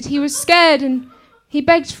excited. He was scared and he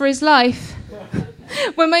begged for his life.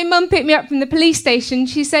 When my mum picked me up from the police station,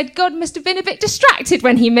 she said God must have been a bit distracted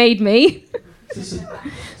when he made me. It's a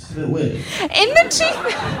bit weird. In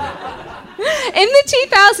the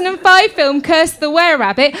 2005 film Curse the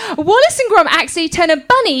Were-Rabbit, Wallace and Gromit actually turn a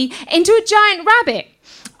bunny into a giant rabbit.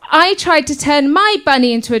 I tried to turn my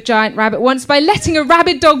bunny into a giant rabbit once by letting a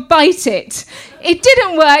rabid dog bite it. It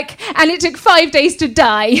didn't work, and it took 5 days to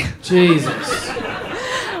die. Jesus.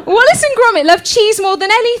 Wallace and Gromit love cheese more than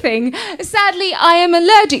anything. Sadly, I am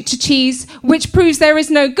allergic to cheese, which proves there is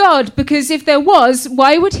no God, because if there was,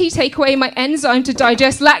 why would he take away my enzyme to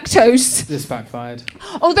digest lactose? This backfired.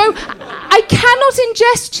 Although I cannot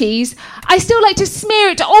ingest cheese, I still like to smear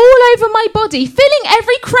it all over my body, filling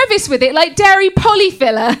every crevice with it like dairy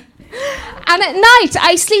polyfiller. And at night,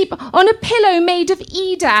 I sleep on a pillow made of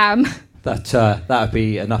Edam. That would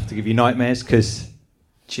be enough to give you nightmares, because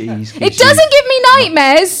cheese. It doesn't give me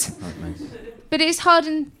nightmares. But it's hard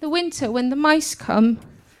in the winter when the mice come.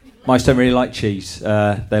 Mice don't really like cheese.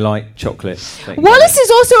 They like chocolate. Wallace is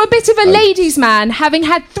also a bit of a ladies' man, having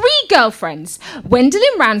had 3 girlfriends: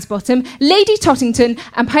 Gwendolyn Ramsbottom, Lady Tottington,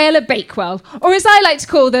 and Paella Bakewell, or as I like to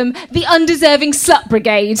call them, the undeserving slut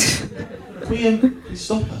brigade. Can we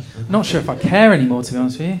stop her? Not sure if I care anymore, to be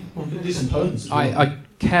honest with you. Well, we can do some poems. I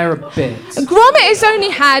care a bit. Gromit has only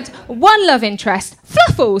had one love interest,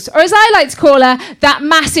 Fluffles, or as I like to call her, that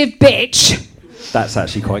massive bitch. That's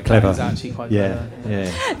actually quite clever. That's actually quite clever.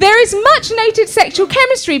 Yeah. There is much noted sexual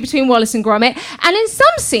chemistry between Wallace and Gromit, and in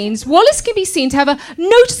some scenes, Wallace can be seen to have a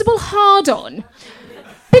noticeable hard-on,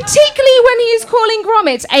 particularly when he is calling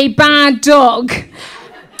Gromit a bad dog.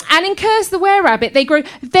 And in Curse the Were-Rabbit, they grow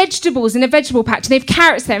vegetables in a vegetable patch, and they have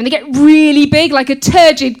carrots there, and they get really big, like a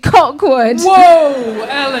turgid cock would. Whoa,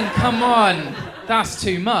 Ellen, come on. That's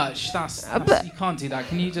too much. That's you can't do that.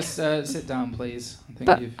 Can you just sit down, please?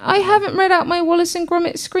 I haven't read out my Wallace and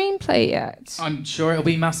Gromit screenplay yet. I'm sure it'll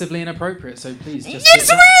be massively inappropriate, so please just...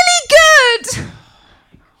 It's really good!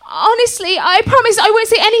 Honestly, I promise I won't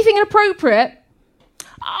say anything inappropriate.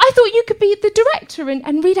 I thought you could be the director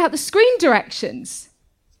and read out the screen directions.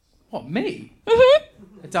 What, me?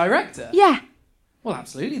 Mm-hmm. A director? Yeah. Well,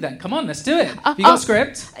 absolutely then. Come on, let's do it. Have you got a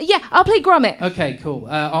script? Yeah, I'll play Gromit. Okay, cool.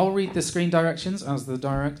 I'll read the screen directions as the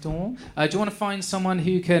director. Do you want to find someone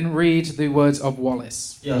who can read the words of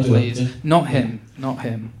Wallace? Yeah, I'll please. do that, yeah. Not him. Not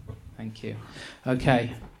him. Thank you.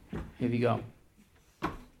 Okay, here we go.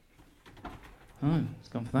 Oh, it's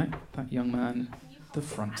gone for that young man at the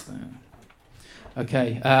front there.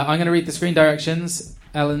 Okay, I'm going to read the screen directions.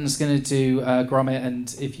 Ellen's going to do Gromit,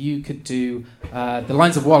 and if you could do the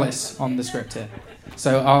lines of Wallace on the script here.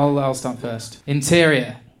 So I'll start first.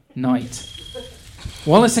 Interior, night.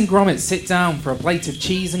 Wallace and Gromit sit down for a plate of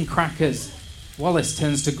cheese and crackers. Wallace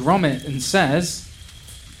turns to Gromit and says,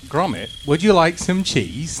 Gromit, would you like some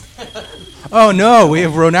cheese? Oh no, we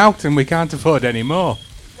have run out and we can't afford any more.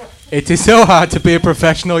 It is so hard to be a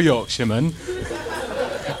professional Yorkshireman.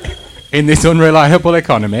 in this unreliable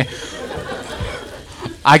economy,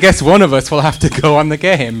 I guess one of us will have to go on the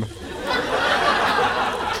game.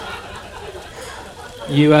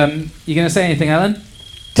 You going to say anything, Ellen?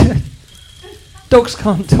 Dogs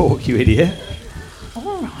can't talk, you idiot.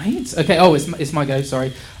 All right. Okay. Oh, it's my go.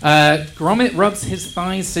 Sorry. Gromit rubs his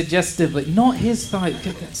thighs suggestively. Not his thighs.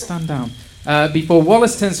 Stand down. Before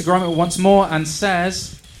Wallace turns to Gromit once more and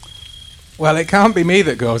says, Well, it can't be me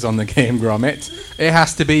that goes on the game, Gromit. It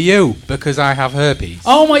has to be you, because I have herpes.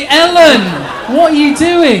 "Oh my Ellen, what are you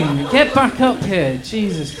doing? Get back up here,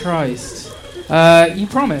 Jesus Christ! You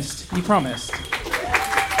promised. You promised."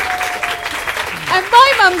 And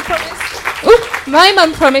my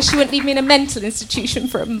mum promised she wouldn't leave me in a mental institution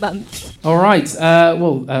for a month. All right.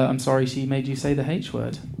 Well, I'm sorry she made you say the H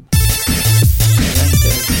word.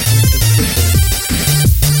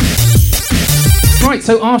 Right,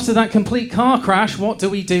 so after that complete car crash, what do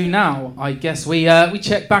we do now? I guess we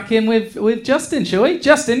check back in with Justin, shall we?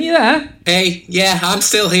 Justin, you there? Hey, yeah, I'm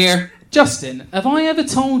still here. Justin, have I ever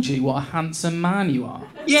told you what a handsome man you are?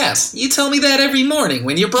 Yes, you tell me that every morning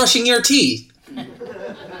when you're brushing your teeth.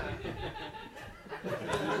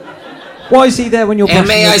 Why is he there when you're And brushing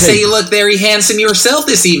may your I say teeth? you look very handsome yourself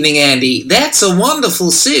this evening, Andy. That's a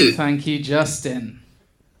wonderful suit. Thank you, Justin.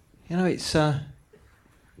 You know, it's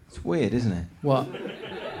weird, isn't it? What?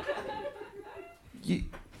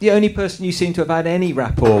 The only person you seem to have had any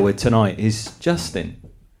rapport with tonight is Justin.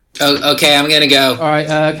 Oh, okay, I'm gonna go. All right,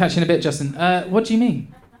 catch you in a bit, Justin. What do you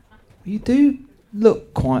mean? You do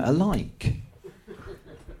look quite alike.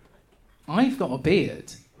 I've got a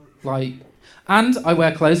beard. And I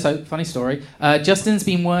wear clothes, so funny story. Justin's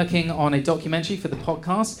been working on a documentary for the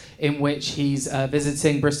podcast in which he's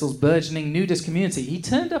visiting Bristol's burgeoning nudist community. He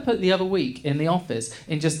turned up the other week in the office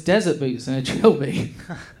in just desert boots and a trilby.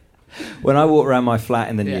 When I walk around my flat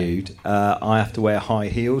in the nude, I have to wear high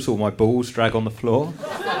heels or my balls drag on the floor.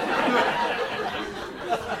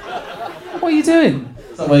 What are you doing?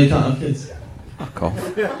 Is that why you can't have kids? Fuck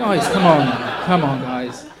off. Guys, come on,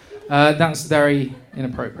 guys. That's very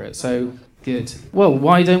inappropriate, so good. Well,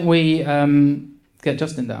 why don't we get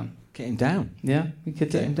Justin down? Get him down. Yeah, we could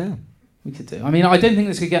do. Get him down. We could do. I mean, I don't think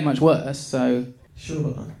this could get much worse, so... Sure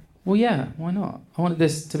about that? Well, yeah, why not? I wanted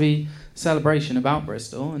this to be a celebration about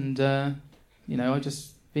Bristol, and, I've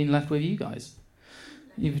just been left with you guys.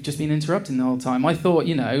 You've just been interrupting the whole time. I thought,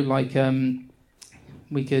 we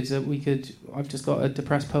could... I've just got a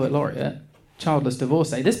depressed poet laureate, childless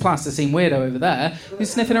divorcee. This plasticine weirdo over there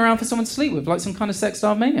who's sniffing around for someone to sleep with, like some kind of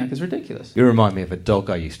sex-starved maniac. It's ridiculous. You remind me of a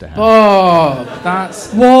dog I used to have. Bob,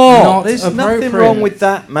 that's what? not There's appropriate. nothing wrong with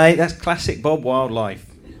that, mate. That's classic Bob Wildlife.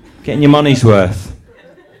 Getting your money's worth.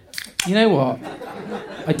 You know what?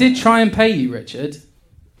 I did try and pay you, Richard.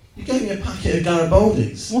 You gave me a packet of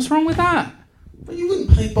Garibaldi's. What's wrong with that? Well, you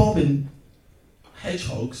wouldn't pay Bob in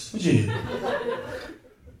hedgehogs, would you?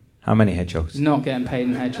 How many hedgehogs? He's not getting paid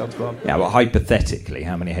in hedgehogs, Bob. Yeah, well, hypothetically,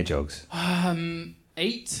 how many hedgehogs?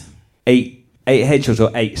 8. 8 hedgehogs or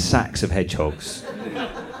 8 sacks of hedgehogs?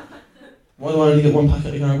 Why do I only get one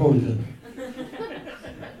packet of Garibaldi then?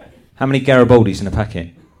 How many Garibaldis in a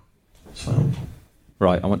packet? 12.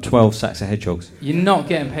 Right, I want 12 sacks of hedgehogs. You're not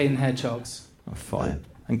getting paid in hedgehogs. Oh, fine.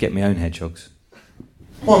 And get my own hedgehogs.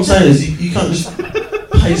 What I'm saying is, you can't just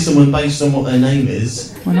pay someone based on what their name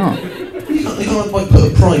is. Why not? You can't like,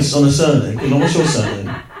 put a price on a surname. You know, what's your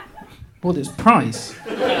surname? What is Price?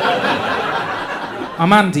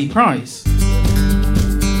 I'm Andy Price.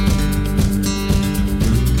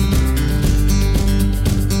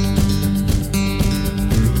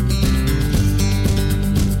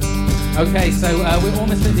 Okay, so we're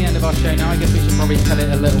almost at the end of our show now. I guess we should probably cut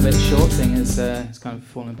it a little bit short, seeing as it's kind of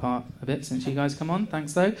fallen apart a bit since you guys come on.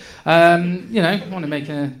 Thanks, though. I want to make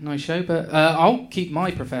a nice show, but I'll keep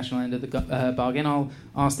my professional end of the bargain. I'll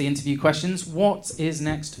ask the interview questions. What is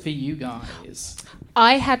next for you guys?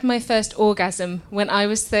 I had my first orgasm when I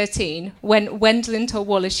was 13, when Wendelin told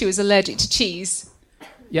Wallace she was allergic to cheese.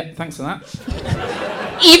 Yep, thanks for that.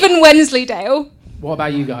 Even Wensleydale. What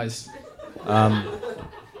about you guys?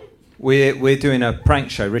 We're doing a prank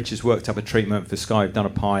show. Richard's worked up a treatment for Sky. We've done a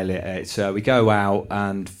pilot. It's we go out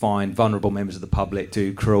and find vulnerable members of the public,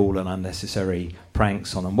 do cruel and unnecessary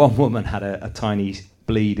pranks on them. One woman had a tiny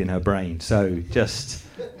bleed in her brain, so just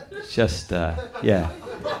yeah.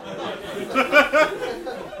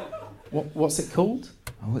 What's it called?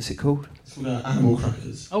 Oh, what's it called? It's called Animal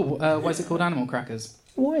Crackers. Oh, why is it called Animal Crackers?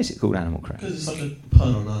 Why is it called Animal Crackers? Because it's like a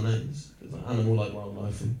pun on our names. It's like animal like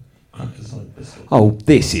wildlife and crackers like biscuits. Oh,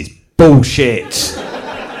 this is bullshit.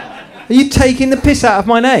 Are you taking the piss out of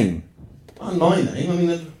my name? And my name. I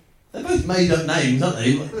mean, they're both made up names, aren't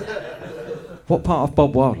they? What part of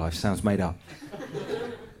Bob Wildlife sounds made up?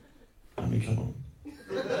 I mean, come on.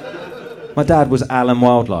 My dad was Alan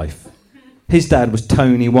Wildlife. His dad was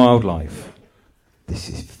Tony Wildlife. This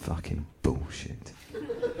is fucking bullshit.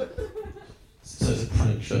 So it's a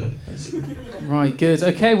prank show, basically. Right, good.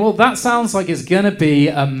 Okay, well, that sounds like it's going to be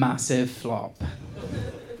a massive flop.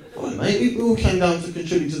 Alright, mate, we all came down to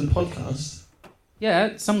contribute to the podcast.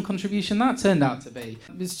 Yeah, some contribution that turned out to be.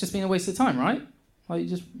 It's just been a waste of time, right? Like, you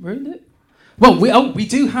just ruined it? Well, we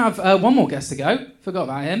do have one more guest to go. Forgot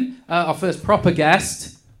about him. Our first proper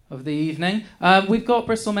guest of the evening. We've got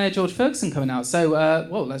Bristol Mayor George Ferguson coming out. So,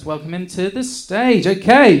 let's welcome him to the stage.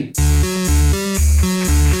 Okay.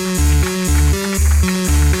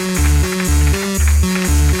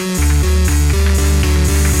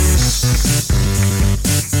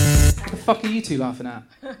 What the fuck are you two laughing at?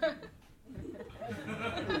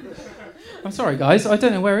 I'm sorry, guys. I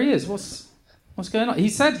don't know where he is. What's going on? He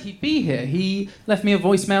said he'd be here. He left me a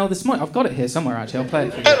voicemail this morning. I've got it here somewhere, actually. I'll play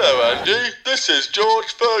it for you. Hello, Andy. This is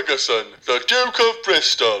George Ferguson, the Duke of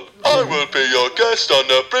Bristol. I will be your guest on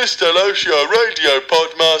the Bristol Osho Radio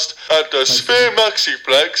podcast at the Sphere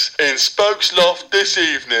Maxiplex in Spokes Loft this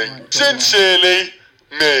evening. Sincerely,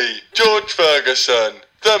 me, George Ferguson,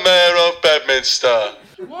 the Mayor of Bedminster.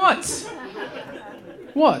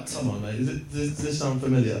 What? Come on, mate. Does this sound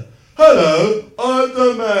familiar? Hello, I'm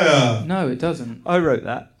the Mayor. No, it doesn't. I wrote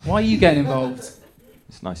that. Why are you getting involved?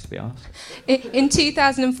 It's nice to be asked. In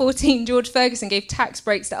 2014, George Ferguson gave tax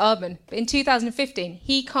breaks to Aardman. But in 2015,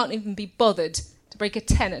 he can't even be bothered to break a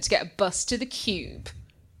tenner to get a bus to the Cube.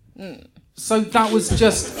 So that was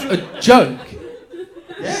just a joke?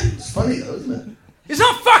 Yeah, it's funny though, isn't it? It's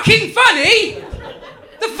not fucking funny!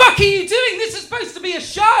 The fuck are you doing? This is supposed to be a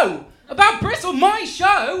show about Bristol, my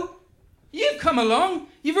show. You've come along.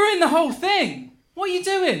 You've ruined the whole thing. What are you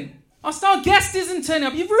doing? Our star guest isn't turning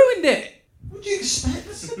up. You've ruined it. What do you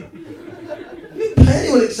expect? You didn't pay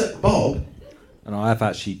anyone except Bob. And I have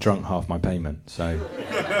actually drunk half my payment, so...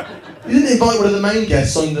 You didn't invite one of the main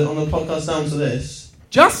guests on the podcast down to this.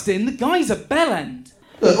 Justin, the guy's a bellend.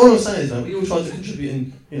 Look, all I'm saying is, man, we all tried to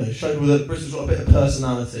contribute and, show that Bristol's got a bit of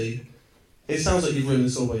personality. It sounds like you've ruined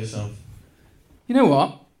this all by yourself. You know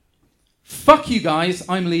what? Fuck you guys,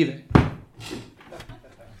 I'm leaving.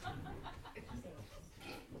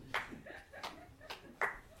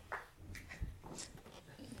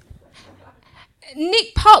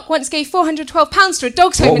 Nick Park once gave £412 to a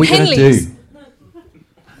dog's home in What are we going to Henleys. do?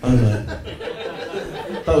 Oh no.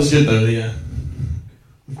 That was good though, yeah.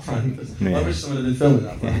 I wish someone had been filming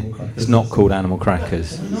that for Animal Crackers. It's not called Animal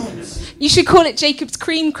Crackers. Why not? You should call it Jacob's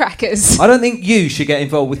Cream Crackers. I don't think you should get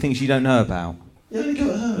involved with things you don't know about. You only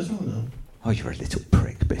go at her as well now. Oh, you're a little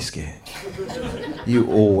prick, Biscuit.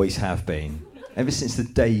 You always have been. Ever since the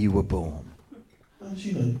day you were born. How did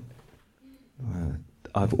you know? Well,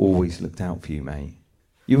 I've always looked out for you, mate.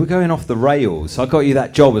 You were going off the rails. I got you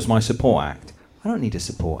that job as my support act. I don't need a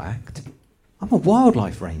support act. I'm a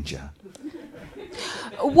wildlife ranger.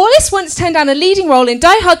 Wallace once turned down a leading role in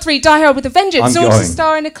Die Hard 3, Die Hard with a Vengeance, I'm in order to going.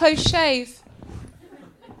 star in A Close Shave.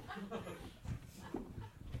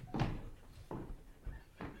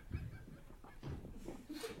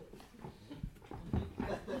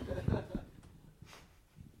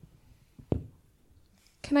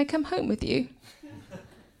 Can I come home with you?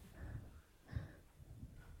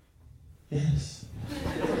 Yes.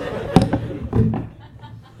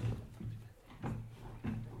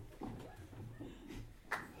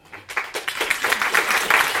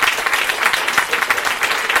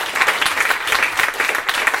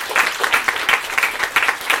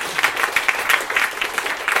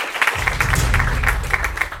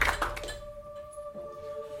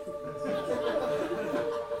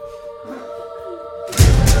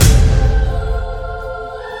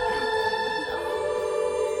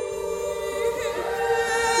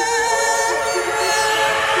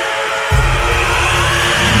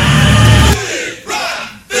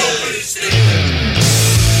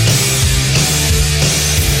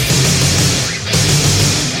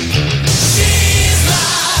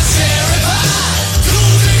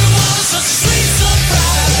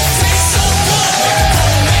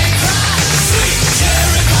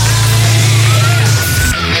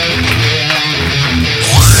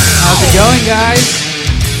 Going, guys.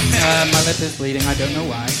 My lip is bleeding. I don't know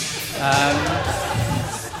why.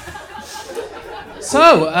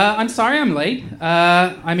 I'm sorry I'm late.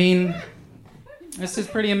 This is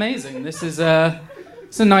pretty amazing. It's a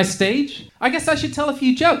nice stage. I guess I should tell a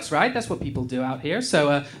few jokes, right? That's what people do out here.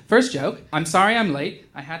 So, first joke. I'm sorry I'm late.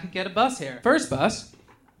 I had to get a bus here. First bus.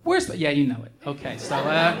 Where's the... Yeah, you know it. Okay, so,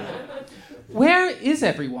 where is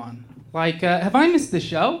everyone? Like, have I missed the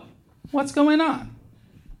show? What's going on?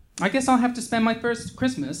 I guess I'll have to spend my first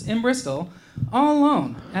Christmas in Bristol all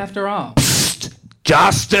alone, after all.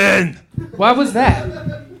 Justin! What was that?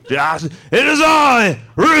 It is I,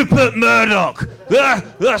 Rupert Murdoch,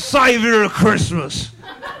 the saviour of Christmas.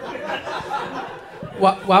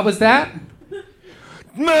 What was that?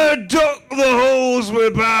 Murdoch the halls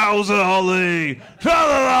with boughs of holly.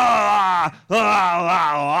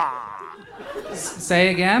 Say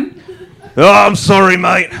again? Oh, I'm sorry,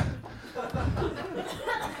 mate.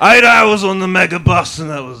 8 hours on the mega bus, and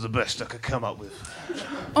that was the best I could come up with.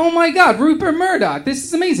 Oh my God, Rupert Murdoch! This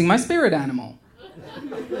is amazing. My spirit animal.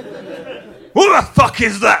 What the fuck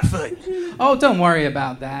is that thing? Oh, don't worry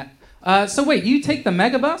about that. So wait, you take the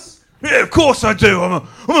megabus? Yeah, of course I do. I'm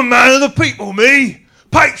a man of the people, me.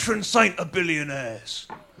 Patron saint of billionaires.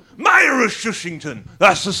 Mayor of Shushington.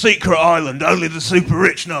 That's the secret island only the super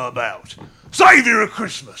rich know about. Saviour of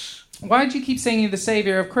Christmas. Why'd you keep saying you're the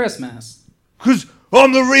saviour of Christmas? 'Cause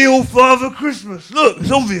I'm the real Father Christmas. Look,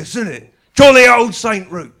 it's obvious, isn't it? Jolly old Saint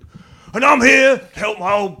Root. And I'm here to help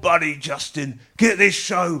my old buddy Justin get this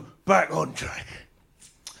show back on track.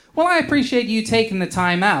 Well, I appreciate you taking the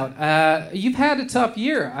time out. You've had a tough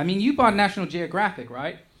year. I mean, you bought National Geographic,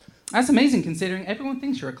 right? That's amazing considering everyone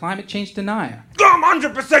thinks you're a climate change denier. I'm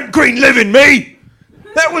 100% green living, me!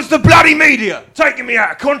 That was the bloody media taking me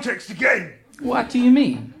out of context again. What do you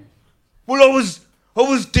mean? Well, I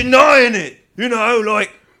was denying it. You know,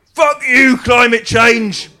 like, fuck you, climate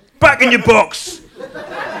change. Back in your box.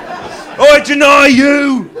 I deny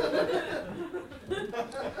you.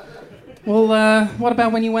 Well, what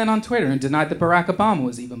about when you went on Twitter and denied that Barack Obama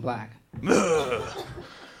was even black?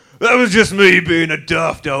 That was just me being a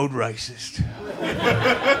daft old racist.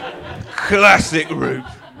 Classic Rube.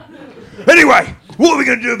 Anyway, what are we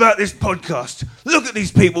going to do about this podcast? Look at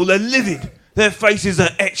these people, they're livid. Their faces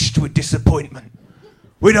are etched with disappointment.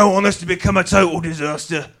 We don't want us to become a total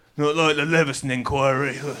disaster, not like the Leveson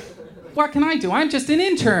inquiry. What can I do? I'm just an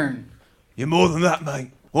intern. You're more than that,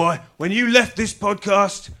 mate. Why, when you left this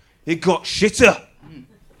podcast, it got shitter.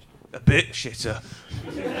 A bit shitter.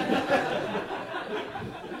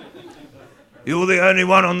 You're the only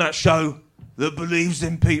one on that show that believes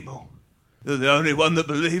in people. You're the only one that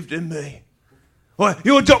believed in me. Why,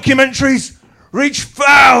 your documentaries reach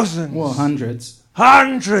thousands. Well, hundreds.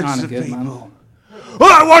 Hundreds of people. Well,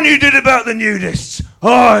 that one you did about the nudists.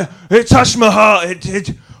 Oh, it touched my heart, it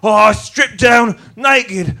did. Oh, I stripped down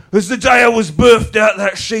naked as the day I was birthed out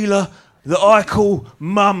that Sheila that I call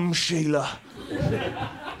Mum Sheila.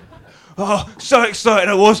 Oh, so excited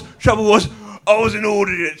I was. Trouble was, I was in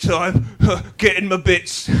audit at the time, getting my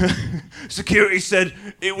bits. Security said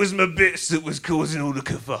it was my bits that was causing all the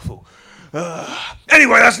kerfuffle.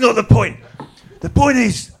 Anyway, that's not the point. The point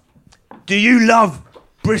is, do you love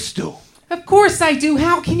Bristol? Of course I do.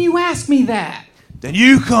 How can you ask me that? Then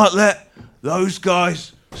you can't let those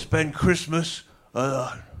guys spend Christmas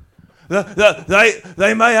alone.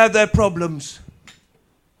 They may have their problems,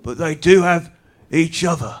 but they do have each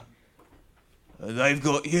other. And they've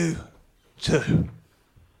got you, too.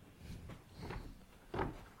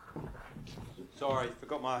 Sorry,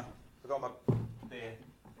 forgot my beer.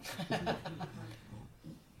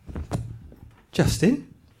 Justin?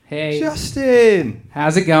 Hey. Justin!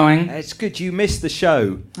 How's it going? It's good you missed the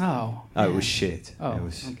show. Oh. Oh, it was shit. Oh, it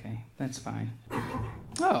was... okay. That's fine.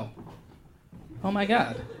 Oh. Oh my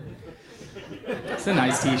God. It's a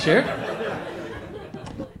nice t-shirt.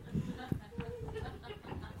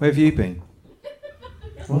 Where have you been?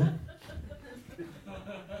 What?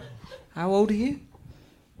 How old are you?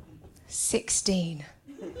 16.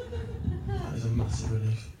 That is a massive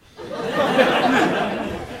relief.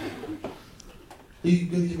 Are you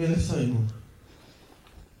going to give me a lift home?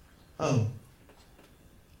 Oh.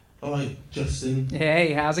 Alright, Justin.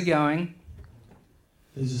 Hey, how's it going?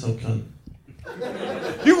 Who's this old cunt?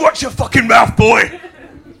 You watch your fucking mouth, boy!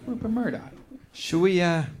 Rupert Murdoch. Shall we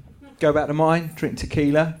go back to mine, drink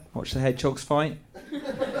tequila, watch the hedgehogs fight?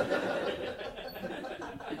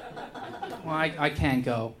 Well, I can't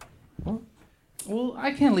go. What? Well,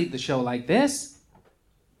 I can't leave the show like this.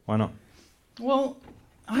 Why not? Well,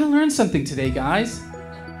 I learned something today, guys.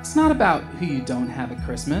 It's not about who you don't have at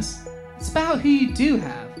Christmas. It's about who you do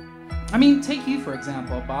have. I mean, take you, for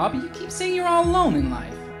example, Bob. You keep saying you're all alone in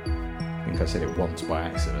life. I think I said it once by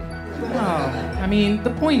accident. Oh, I mean,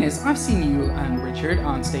 the point is, I've seen you and Richard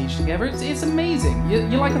on stage together. It's amazing.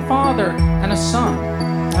 You're like a father and a son,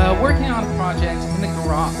 working on a project in the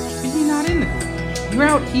garage. But you're not in the garage. You're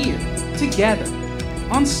out here, together,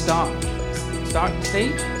 on stage.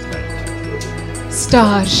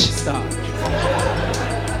 Stage? Stage.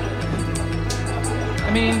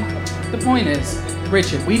 I mean, the point is,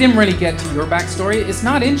 Richard, we didn't really get to your backstory. It's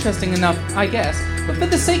not interesting enough, I guess. But for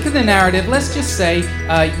the sake of the narrative, let's just say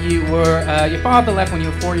your father left when you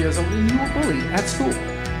were 4 years old and you were bullied at school.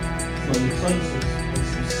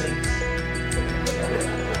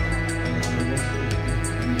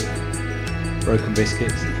 Broken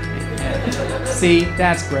biscuits. See,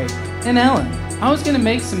 that's great. And Ellen, I was gonna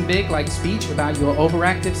make some big speech about your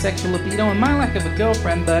overactive sexual libido and my lack of a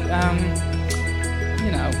girlfriend, but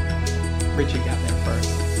Richard got there first.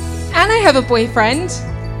 And I have a boyfriend.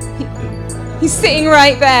 He's sitting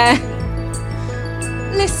right there.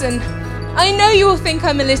 Listen, I know you all think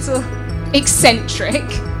I'm a little eccentric.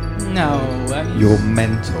 No, You're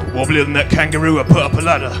mental. Wobblier than that kangaroo I put up a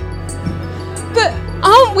ladder. But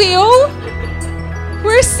aren't we all?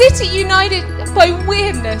 We're a city united by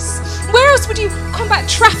weirdness. Where else would you combat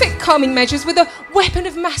traffic calming measures with a weapon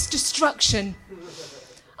of mass destruction?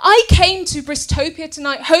 I came to Bristopia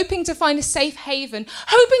tonight hoping to find a safe haven,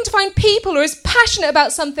 hoping to find people who are as passionate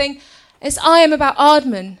about something as I am about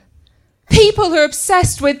Ardman. People who are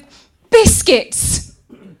obsessed with biscuits.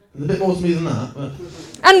 There's a bit more to me than that, but...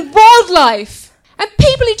 And wildlife. And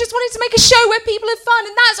people who just wanted to make a show where people had fun,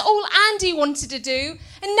 and that's all Andy wanted to do.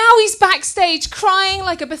 And now he's backstage crying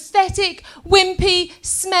like a pathetic, wimpy,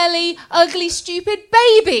 smelly, ugly, stupid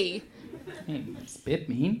baby. It's a bit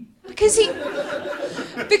mean. Because he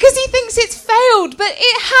thinks it's failed, but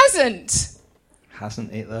it hasn't.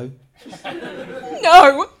 Hasn't it, though?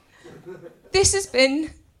 No. This has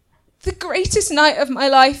been the greatest night of my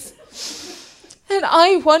life. And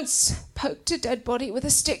I once poked a dead body with a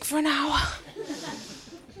stick for an hour.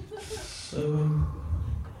 So,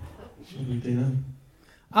 what do we do now?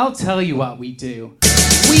 I'll tell you what we do.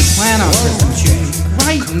 We plan on Christmas Day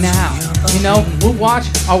right now. We'll watch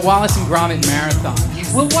our Wallace and Gromit marathon.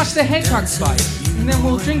 We'll watch the hedgehogs fight. And then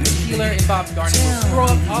we'll drink tequila in Bob's Garden. We'll throw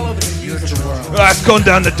up all over the news of the world. That's gone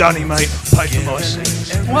down the dunny, mate. Pay for my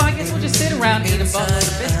sins. Well, I guess we'll just sit around and eat a buttload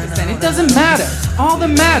of biscuits then. It doesn't matter. All that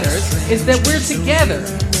matters is that we're together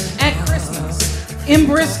at Christmas in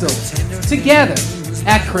Bristol. Together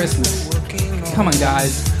at Christmas. Come on,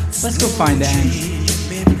 guys. Let's go find Andy.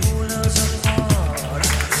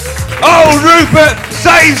 Oh, Rupert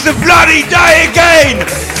saves the bloody day again!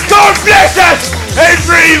 God bless us,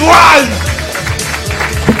 everyone!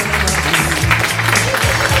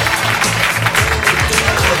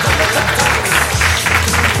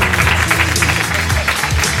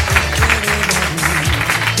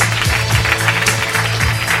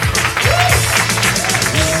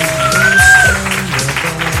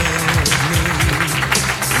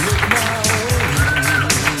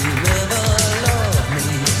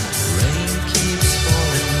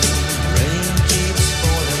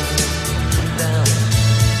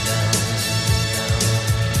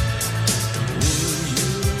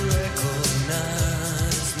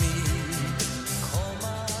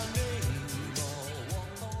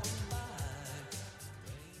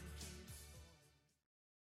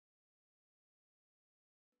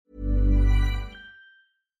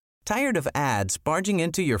 Tired of ads barging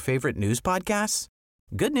into your favorite news podcasts?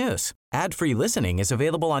 Good news. Ad-free listening is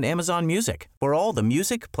available on Amazon Music for all the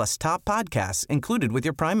music plus top podcasts included with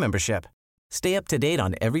your Prime membership. Stay up to date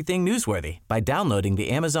on everything newsworthy by downloading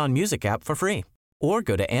the Amazon Music app for free or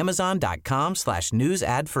go to amazon.com/news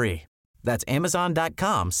ad free. That's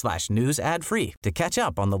amazon.com/news ad free to catch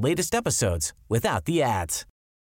up on the latest episodes without the ads.